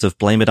episodes of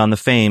Blame It on the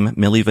Fame,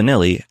 Milli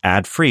Vanilli,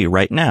 ad-free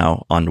right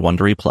now on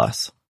Wondery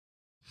Plus.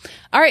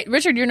 All right,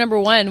 Richard, you're number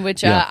 1,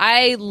 which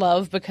I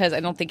love because I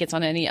don't think it's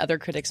on any other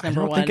critic's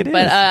number 1. Think it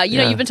but is.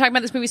 You've been talking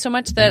about this movie so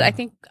much that I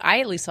think I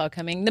at least saw it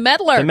coming. The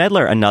Meddler. The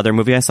Meddler, another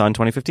movie I saw in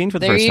 2015 for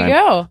the first time. There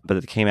you go. But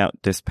it came out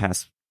this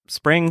past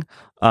spring.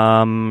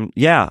 I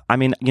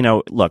mean,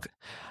 look,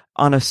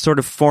 on a sort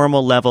of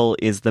formal level,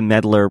 is The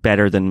Meddler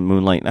better than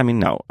Moonlight? I mean,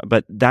 no.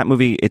 But that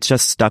movie, it's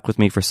just stuck with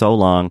me for so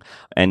long.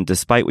 And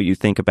despite what you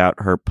think about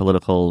her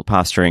political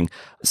posturing,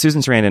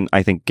 Susan Sarandon,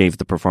 I think, gave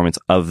the performance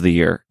of the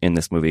year in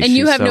this movie. And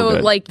you have no,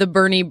 good. like, the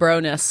Bernie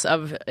bro-ness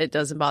of it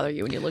doesn't bother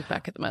you when you look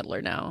back at The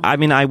Meddler now. I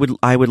mean, I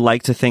would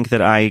like to think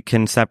that I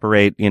can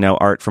separate,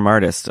 art from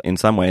artist in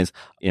some ways.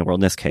 Well,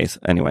 in this case,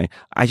 anyway.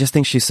 I just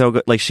think she's so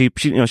good. Like, she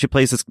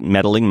plays this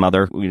meddling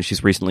mother.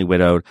 She's recently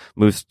widowed,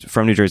 moves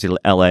from New Jersey to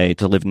LA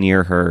to live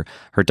near her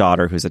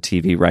daughter, who's a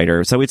TV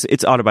writer. So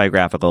it's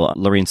autobiographical.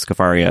 Lorene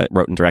Scafaria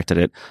wrote and directed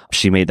it.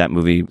 She made that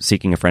movie,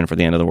 Seeking a Friend for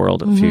the End of the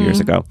World, a few years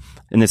ago.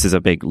 And this is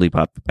a big leap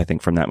up, I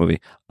think, from that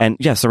movie. And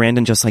yeah,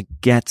 Sarandon just like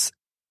gets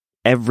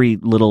every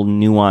little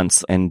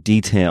nuance and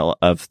detail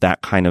of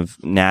that kind of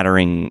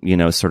nattering,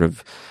 sort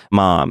of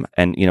mom.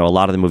 And, a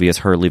lot of the movie is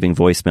her leaving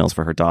voicemails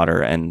for her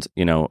daughter. And,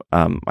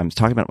 I'm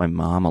talking about my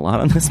mom a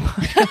lot on this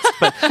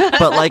podcast,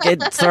 but like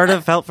it sort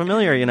of felt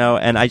familiar,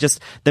 and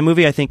the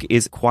movie I think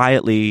is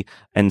quietly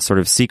and sort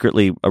of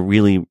secretly a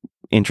really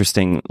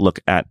interesting look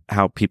at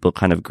how people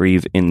kind of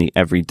grieve in the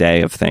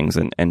everyday of things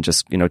and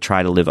just,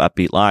 try to live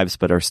upbeat lives,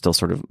 but are still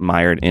sort of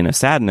mired in a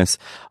sadness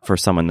for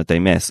someone that they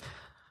miss.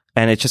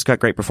 And it's just got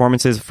great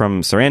performances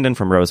from Sarandon,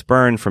 from Rose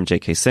Byrne, from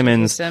J.K.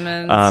 Simmons.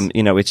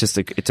 It's just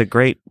it's a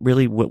great,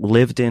 really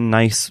lived in,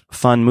 nice,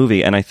 fun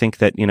movie. And I think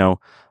that,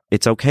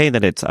 it's okay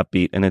that it's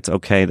upbeat and it's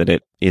okay that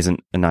it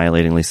isn't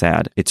annihilatingly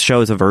sad. It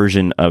shows a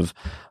version of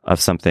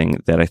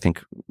something that I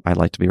think I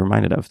like to be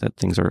reminded of, that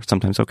things are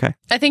sometimes okay.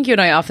 I think you and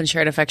I often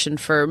share an affection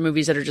for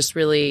movies that are just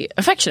really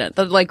affectionate,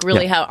 that like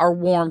really are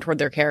warm toward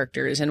their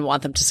characters and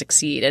want them to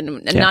succeed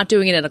and not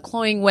doing it in a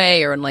cloying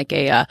way or in like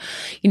a,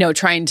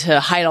 trying to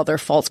hide all their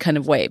faults kind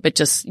of way, but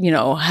just,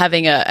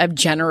 having a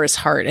generous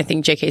heart. I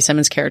think J.K.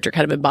 Simmons' character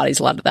kind of embodies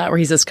a lot of that, where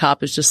he's this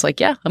cop who's just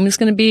like, yeah, I'm just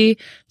going to be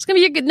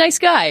a good, nice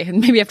guy.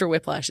 And maybe after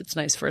Whiplash, it's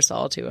nice for us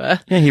all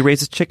to, he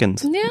raises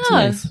chickens. Yeah.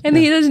 Nice. And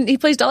he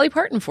plays Dolly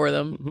Parton for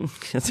them.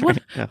 That's right.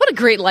 Yeah. What a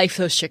great life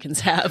those chickens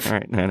have. All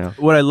right, I know.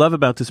 What I love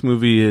about this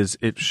movie is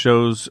it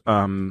shows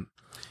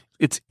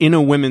it's in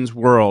a women's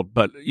world,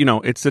 but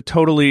it's a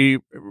totally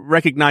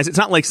recognized. It's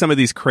not like some of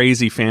these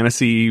crazy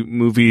fantasy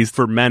movies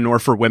for men or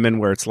for women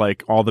where it's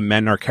like all the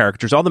men are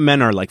characters. All the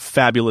men are like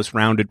fabulous,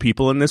 rounded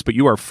people in this, but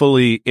you are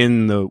fully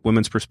in the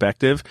women's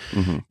perspective.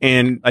 Mm-hmm.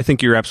 And I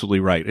think you're absolutely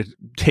right. It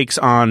takes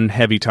on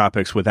heavy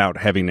topics without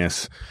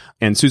heaviness.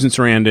 And Susan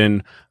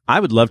Sarandon, I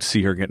would love to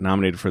see her get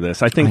nominated for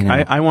this. I think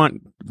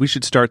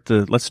let's start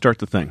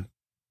the thing.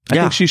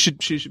 I think she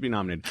should be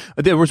nominated.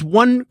 There was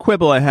one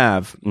quibble I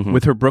have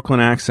with her Brooklyn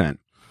accent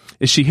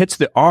is she hits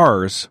the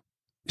R's.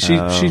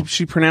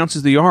 She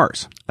pronounces the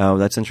R's. Oh,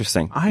 that's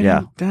interesting.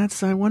 I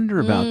wonder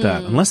about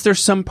that. Unless there's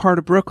some part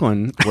of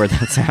Brooklyn where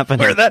that's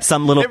happening,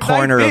 some little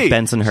corner of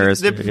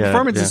Bensonhurst. The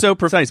performance is so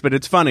precise, but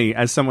it's funny.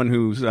 As someone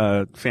whose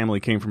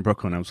family came from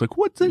Brooklyn, I was like,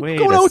 "What's going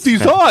on with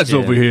these R's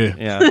over here?"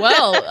 Yeah.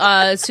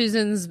 Well,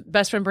 Susan's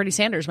best friend Bernie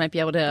Sanders might be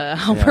able to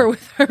help her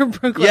with her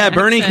Brooklyn. Yeah, accent.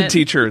 Bernie can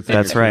teach her.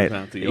 That's right.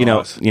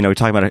 We're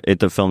talking about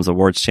the film's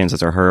awards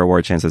chances or her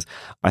award chances.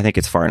 I think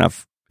it's far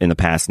enough in the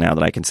past now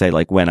that I can say,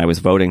 like, when I was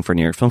voting for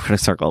New York Film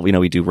Critics Circle,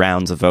 we do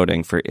rounds of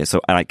voting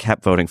and I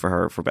kept voting for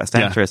her for Best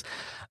Actress.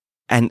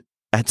 And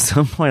at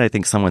some point, I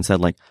think someone said,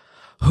 like,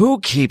 who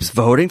keeps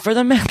voting for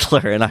the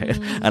Meddler? And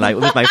I it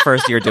was my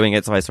first year doing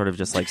it, so I sort of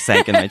just like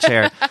sank in my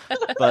chair.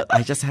 But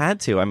I just had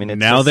to. I mean, it's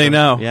now they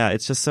know. Yeah,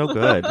 it's just so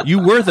good. You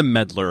were the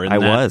Meddler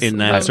in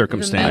that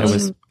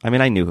circumstance.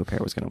 I knew who Pear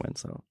was going to win,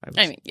 so I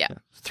was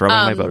throwing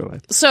my vote away.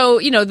 So,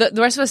 the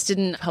rest of us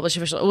didn't publish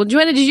official. Well,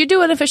 Joanna, did you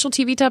do an official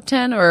TV top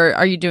 10, or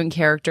are you doing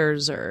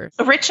characters? Or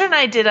Richard and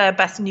I did a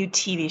best new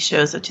TV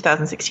shows of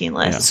 2016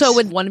 list. Yeah. So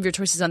would one of your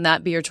choices on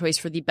that be your choice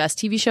for the best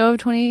TV show of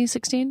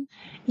 2016?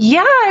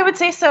 Yeah, I would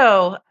say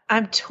so.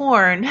 I'm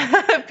torn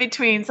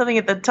between something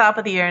at the top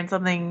of the year and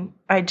something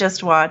I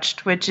just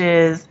watched, which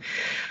is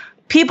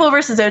People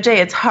versus OJ.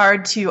 It's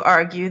hard to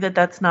argue that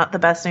that's not the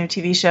best new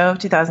TV show of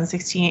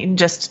 2016,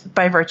 just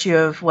by virtue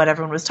of what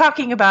everyone was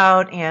talking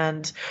about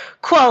and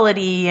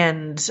quality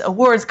and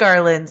awards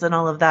garlands and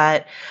all of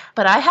that.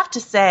 But I have to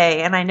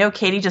say, and I know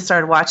Katie just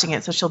started watching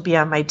it, so she'll be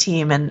on my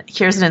team. And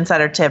here's an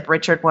insider tip.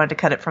 Richard wanted to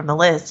cut it from the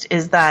list,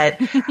 is that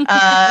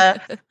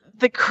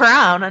The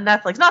Crown on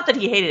Netflix. Not that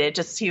he hated it,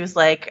 just he was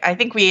like, I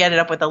think we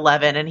ended up with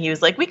 11, and he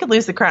was like, we could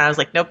lose The Crown. I was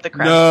like, nope, The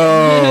Crown.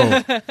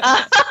 No.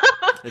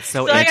 It's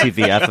so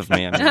anti-VF of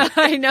me.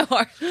 I know.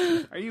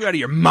 Are you out of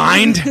your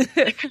mind?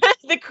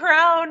 The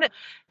Crown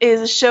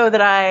is a show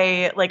that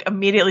I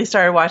immediately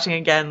started watching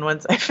again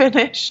once I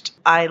finished.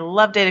 I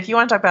loved it. If you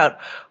want to talk about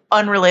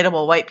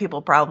unrelatable white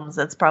people problems,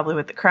 that's probably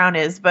what The Crown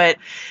is. But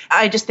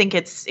I just think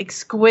it's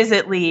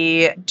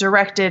exquisitely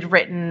directed,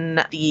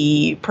 written.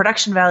 The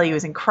production value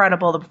is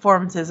incredible. The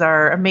performances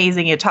are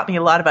amazing. It taught me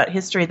a lot about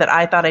history that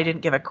I thought I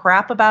didn't give a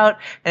crap about,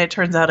 and it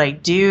turns out I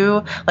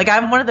do.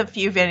 I'm one of the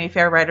few Vanity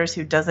Fair writers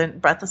who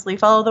doesn't breathlessly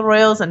follow the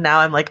royals, and now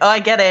I'm like, oh, I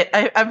get it.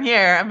 I'm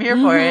here. I'm here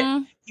for it.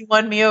 You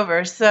won me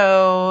over.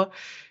 So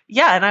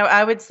Yeah, and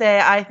I would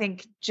say I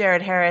think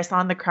Jared Harris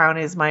on The Crown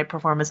is my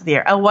performance of the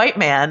year. A white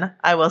man,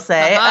 I will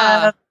say.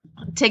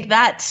 Take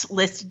that,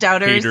 list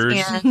doubters.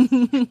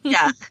 And,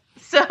 yeah.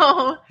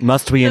 So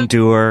must we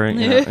endure?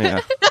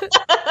 Yeah.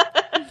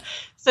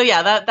 So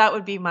yeah, that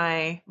would be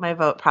my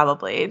vote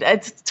probably.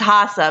 It's a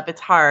toss up. It's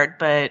hard,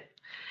 but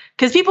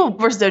because People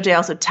vs. OJ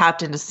also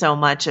tapped into so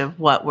much of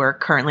what we're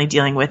currently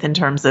dealing with in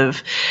terms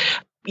of,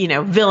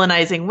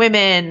 villainizing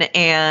women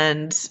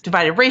and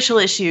divided racial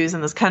issues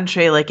in this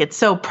country. Like, it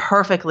so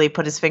perfectly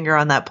put his finger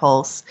on that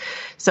pulse.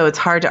 So it's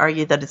hard to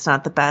argue that it's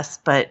not the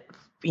best, but,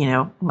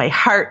 my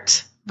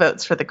heart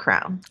votes for The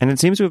Crown. And it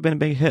seems to have been a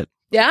big hit.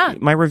 Yeah.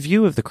 My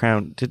review of The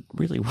Crown did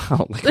really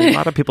well. Like, a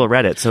lot of people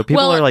read it. So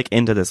people are like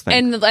into this thing.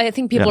 And I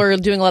think people are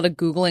doing a lot of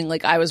Googling.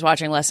 Like, I was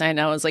watching last night and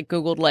I was like,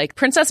 Googled like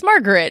Princess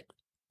Margaret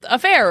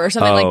affair or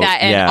something like that,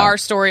 and our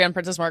story on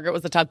Princess Margaret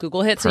was the top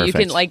Google hit. So you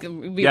can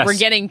we're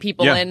getting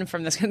people in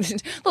from this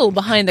little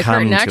behind the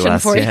curtain action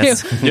for you.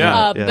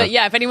 But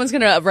if anyone's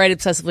gonna write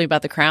obsessively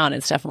about The Crown,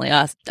 it's definitely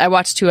us. I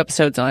watched 2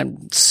 episodes and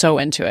I'm so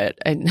into it,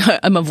 and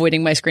I'm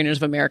avoiding my screeners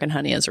of American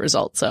Honey as a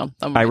result. So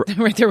I'm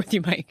right there with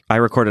you, Mike. I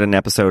recorded an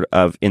episode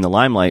of In the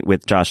Limelight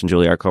with Josh and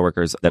Julie, our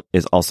coworkers, that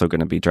is also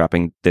going to be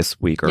dropping this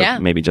week, or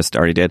maybe just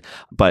already did.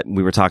 But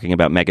we were talking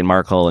about Meghan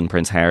Markle and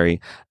Prince Harry,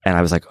 and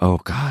I was like, oh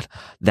God,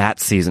 that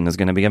season is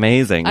going to be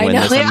amazing when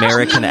this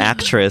American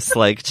actress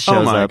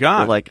shows up.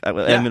 God. I'm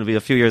going to be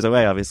a few years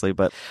away, obviously,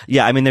 but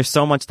there's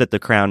so much that The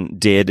Crown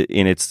did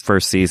in its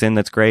first season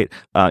that's great.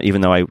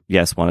 Even though I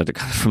wanted to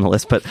cut it from the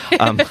list,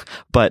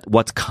 but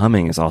what's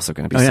coming is also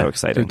going to be so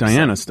exciting. The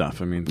Diana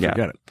stuff. I mean,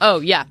 forget it. Oh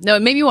yeah, no,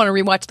 it made me want to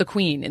rewatch The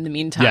Queen in the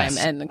meantime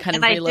and kind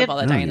of relive all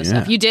that Diana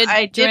stuff. You did?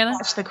 I Joanna? did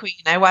watch The Queen.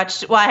 I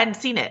hadn't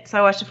seen it, so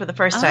I watched it for the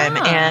first time,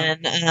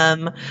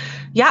 and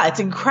it's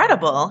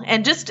incredible,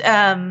 and just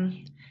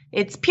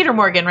it's Peter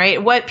Morgan,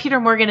 right? What Peter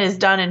Morgan has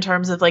done in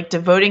terms of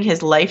devoting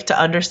his life to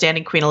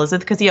understanding Queen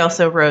Elizabeth, because he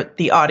also wrote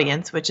The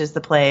Audience, which is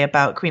the play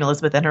about Queen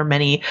Elizabeth and her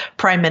many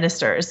prime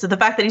ministers. So the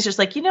fact that he's just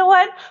like, you know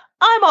what?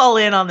 I'm all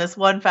in on this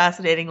one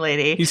fascinating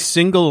lady. He's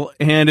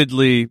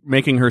single-handedly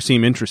making her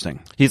seem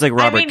interesting. He's like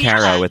Robert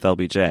Caro with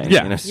LBJ.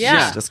 Yeah.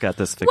 She's just got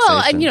this fixation.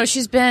 Well, and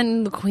she's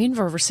been the queen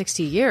for over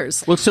 60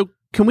 years. Well, so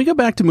can we go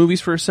back to movies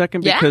for a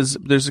second? Because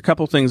there's a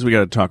couple things we got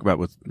to talk about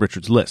with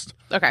Richard's list.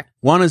 Okay.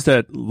 One is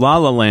that La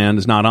La Land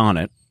is not on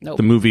it. Nope.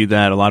 The movie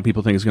that a lot of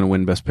people think is going to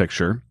win Best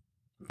Picture,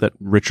 that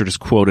Richard is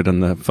quoted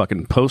on the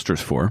fucking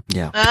posters for.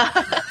 Yeah.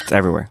 It's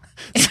everywhere.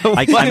 So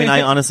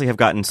I honestly have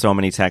gotten so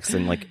many texts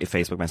and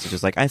Facebook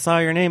messages I saw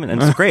your name,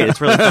 and it's great. It's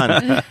really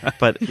fun.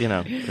 But,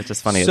 it's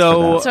just funny.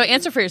 So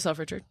answer for yourself,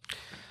 Richard.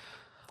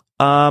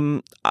 La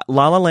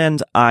La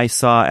Land I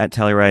saw at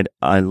Telluride.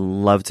 I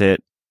loved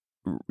it.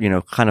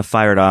 Kind of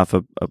fired off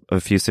a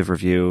effusive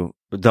review,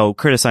 though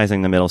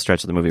criticizing the middle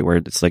stretch of the movie where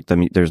it's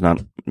there's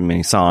not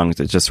many songs.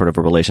 It's just sort of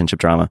a relationship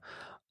drama.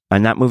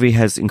 And that movie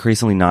has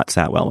increasingly not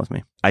sat well with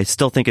me. I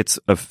still think it's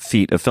a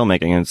feat of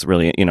filmmaking, and it's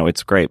really,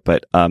 it's great,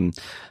 but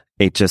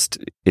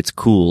it's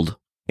cooled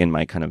in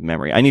my kind of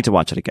memory. I need to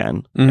watch it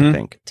again, I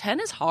think. 10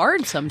 is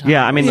hard sometimes.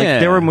 Yeah, I mean,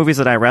 there were movies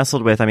that I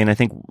wrestled with. I mean, I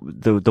think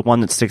the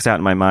one that sticks out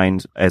in my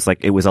mind as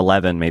it was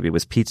 11, maybe,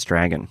 was Pete's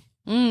Dragon.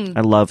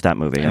 I love that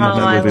movie. And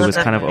that movie was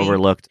kind of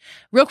overlooked.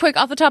 Real quick,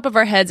 off the top of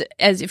our heads,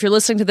 as if you're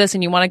listening to this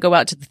and you want to go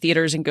out to the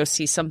theaters and go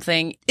see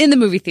something in the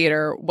movie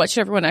theater, what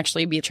should everyone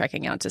actually be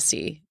checking out to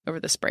see over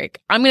this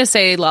break? I'm going to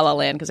say La La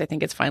Land because I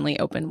think it's finally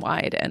open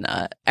wide, and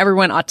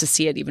everyone ought to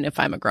see it, even if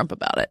I'm a grump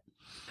about it.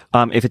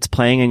 If it's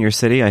playing in your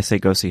city, I say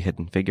go see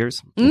Hidden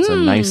Figures. It's a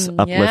nice,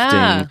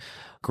 uplifting,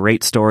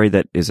 great story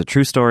that is a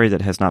true story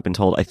that has not been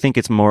told. I think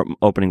it's more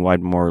opening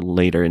wide more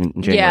later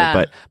in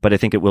January, but I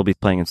think it will be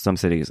playing in some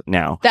cities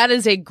now. That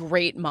is a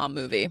great mom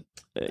movie.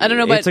 I don't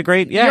know, but it's a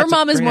great, your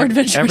mom is more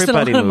adventurous than a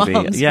lot of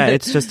moms. Yeah,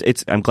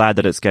 I'm glad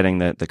that it's getting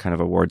the kind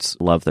of awards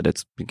love that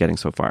it's getting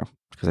so far,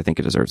 because I think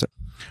it deserves it.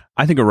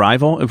 I think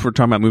Arrival, if we're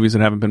talking about movies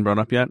that haven't been brought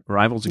up yet,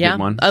 Arrival's a good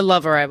one. I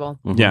love Arrival.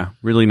 Mm-hmm. Yeah,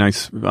 really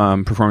nice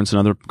performance.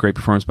 Another great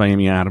performance by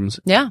Amy Adams.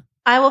 Yeah.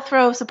 I will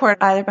throw support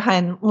either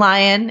behind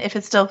Lion if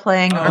it's still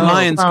playing, or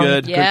Lion's Miss Sloane.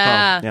 good.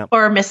 Yeah. Good call.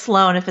 Or Miss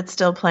Sloane if it's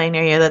still playing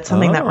near you. That's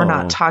something that we're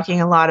not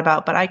talking a lot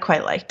about, but I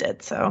quite liked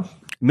it. So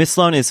Miss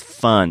Sloane is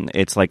fun.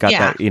 It's got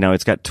that,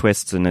 it's got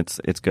twists, and it's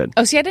good.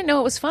 Oh, see, I didn't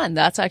know it was fun.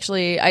 That's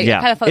actually, I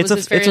kind of thought it was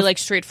this very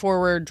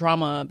straightforward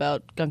drama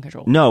about gun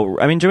control. No,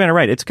 I mean, Joanna,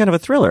 right. It's kind of a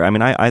thriller. I mean,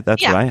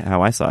 that's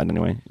how I saw it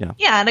anyway. Yeah.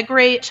 Yeah. And a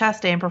great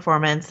Chastain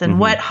performance. And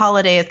what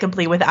holiday is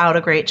complete without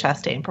a great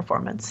Chastain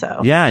performance?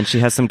 So yeah. And she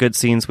has some good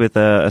scenes with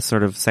a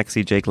sort of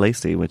sexy Jake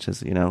Lacey, which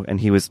is, and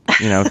he was,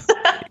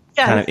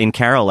 kind of in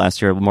Carol last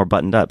year, more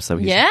buttoned up. So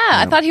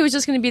I thought he was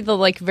just going to be the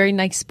very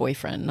nice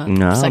boyfriend, not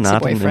no, sexy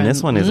not boyfriend. And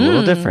this one is a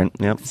little different.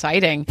 Yep.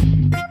 Exciting.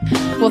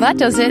 Well, that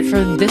does it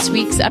for this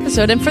week's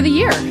episode and for the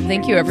year.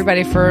 Thank you,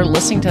 everybody, for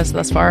listening to us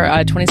thus far.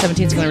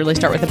 2017 is going to really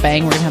start with a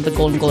bang. We're going to have the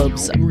Golden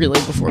Globes really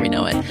before we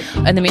know it.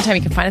 In the meantime,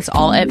 you can find us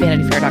all at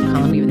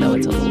vanityfair.com, even though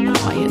it's a little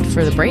quiet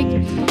for the break.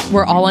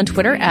 We're all on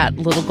Twitter at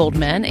Little Gold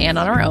Men and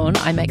on our own.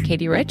 I'm at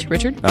Katie Rich.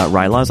 Richard?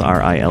 Rylaws,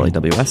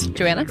 R-I-L-A-W-S.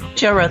 Joanna?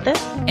 Joe wrote this.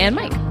 And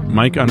Mike.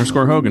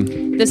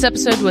 Mike_Hogan. This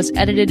episode was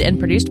edited and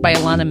produced by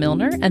Alana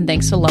Milner, and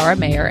thanks to Laura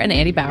Mayer and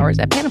Andy Bowers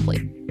at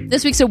Panoply.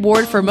 This week's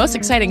award for most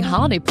exciting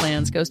holiday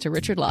plans goes to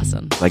Richard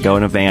Lawson. I go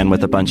in a van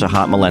with a bunch of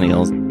hot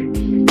millennials.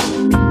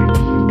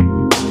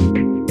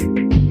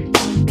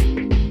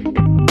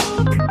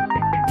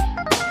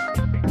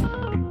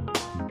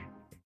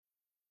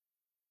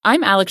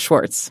 I'm Alex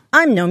Schwartz.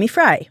 I'm Nomi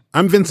Fry.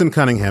 I'm Vincent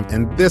Cunningham,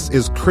 and this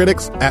is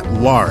Critics at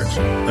Large,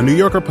 a New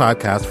Yorker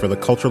podcast for the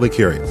culturally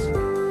curious.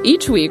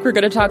 Each week, we're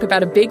going to talk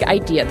about a big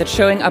idea that's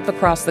showing up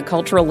across the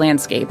cultural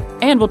landscape,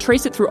 and we'll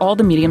trace it through all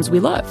the mediums we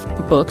love.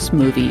 Books,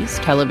 movies,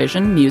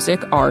 television, music,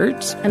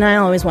 art. And I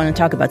always want to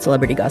talk about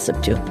celebrity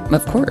gossip, too.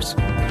 Of course.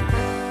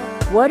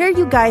 What are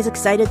you guys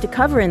excited to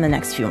cover in the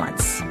next few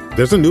months?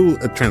 There's a new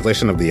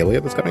translation of the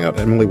Iliad that's coming out,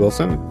 Emily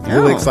Wilson.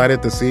 Really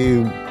excited to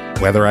see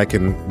whether I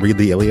can read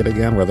the Iliad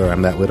again, whether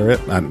I'm that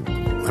literate. I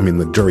mean,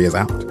 the jury is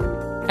out.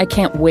 I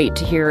can't wait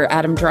to hear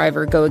Adam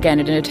Driver go again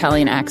in an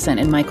Italian accent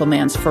in Michael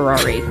Mann's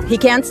Ferrari. He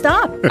can't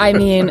stop. I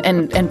mean,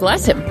 and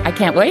bless him. I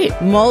can't wait.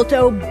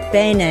 Molto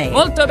bene.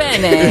 Molto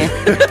bene.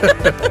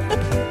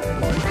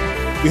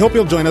 We hope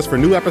you'll join us for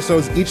new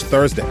episodes each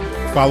Thursday.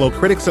 Follow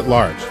Critics at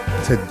Large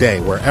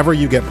today, wherever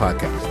you get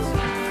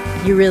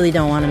podcasts. You really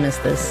don't want to miss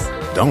this.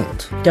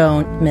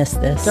 Don't miss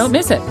this. Don't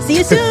miss it. See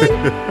you soon.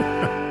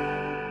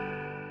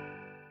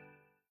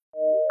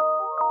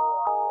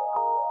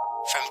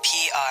 From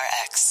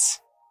PRX.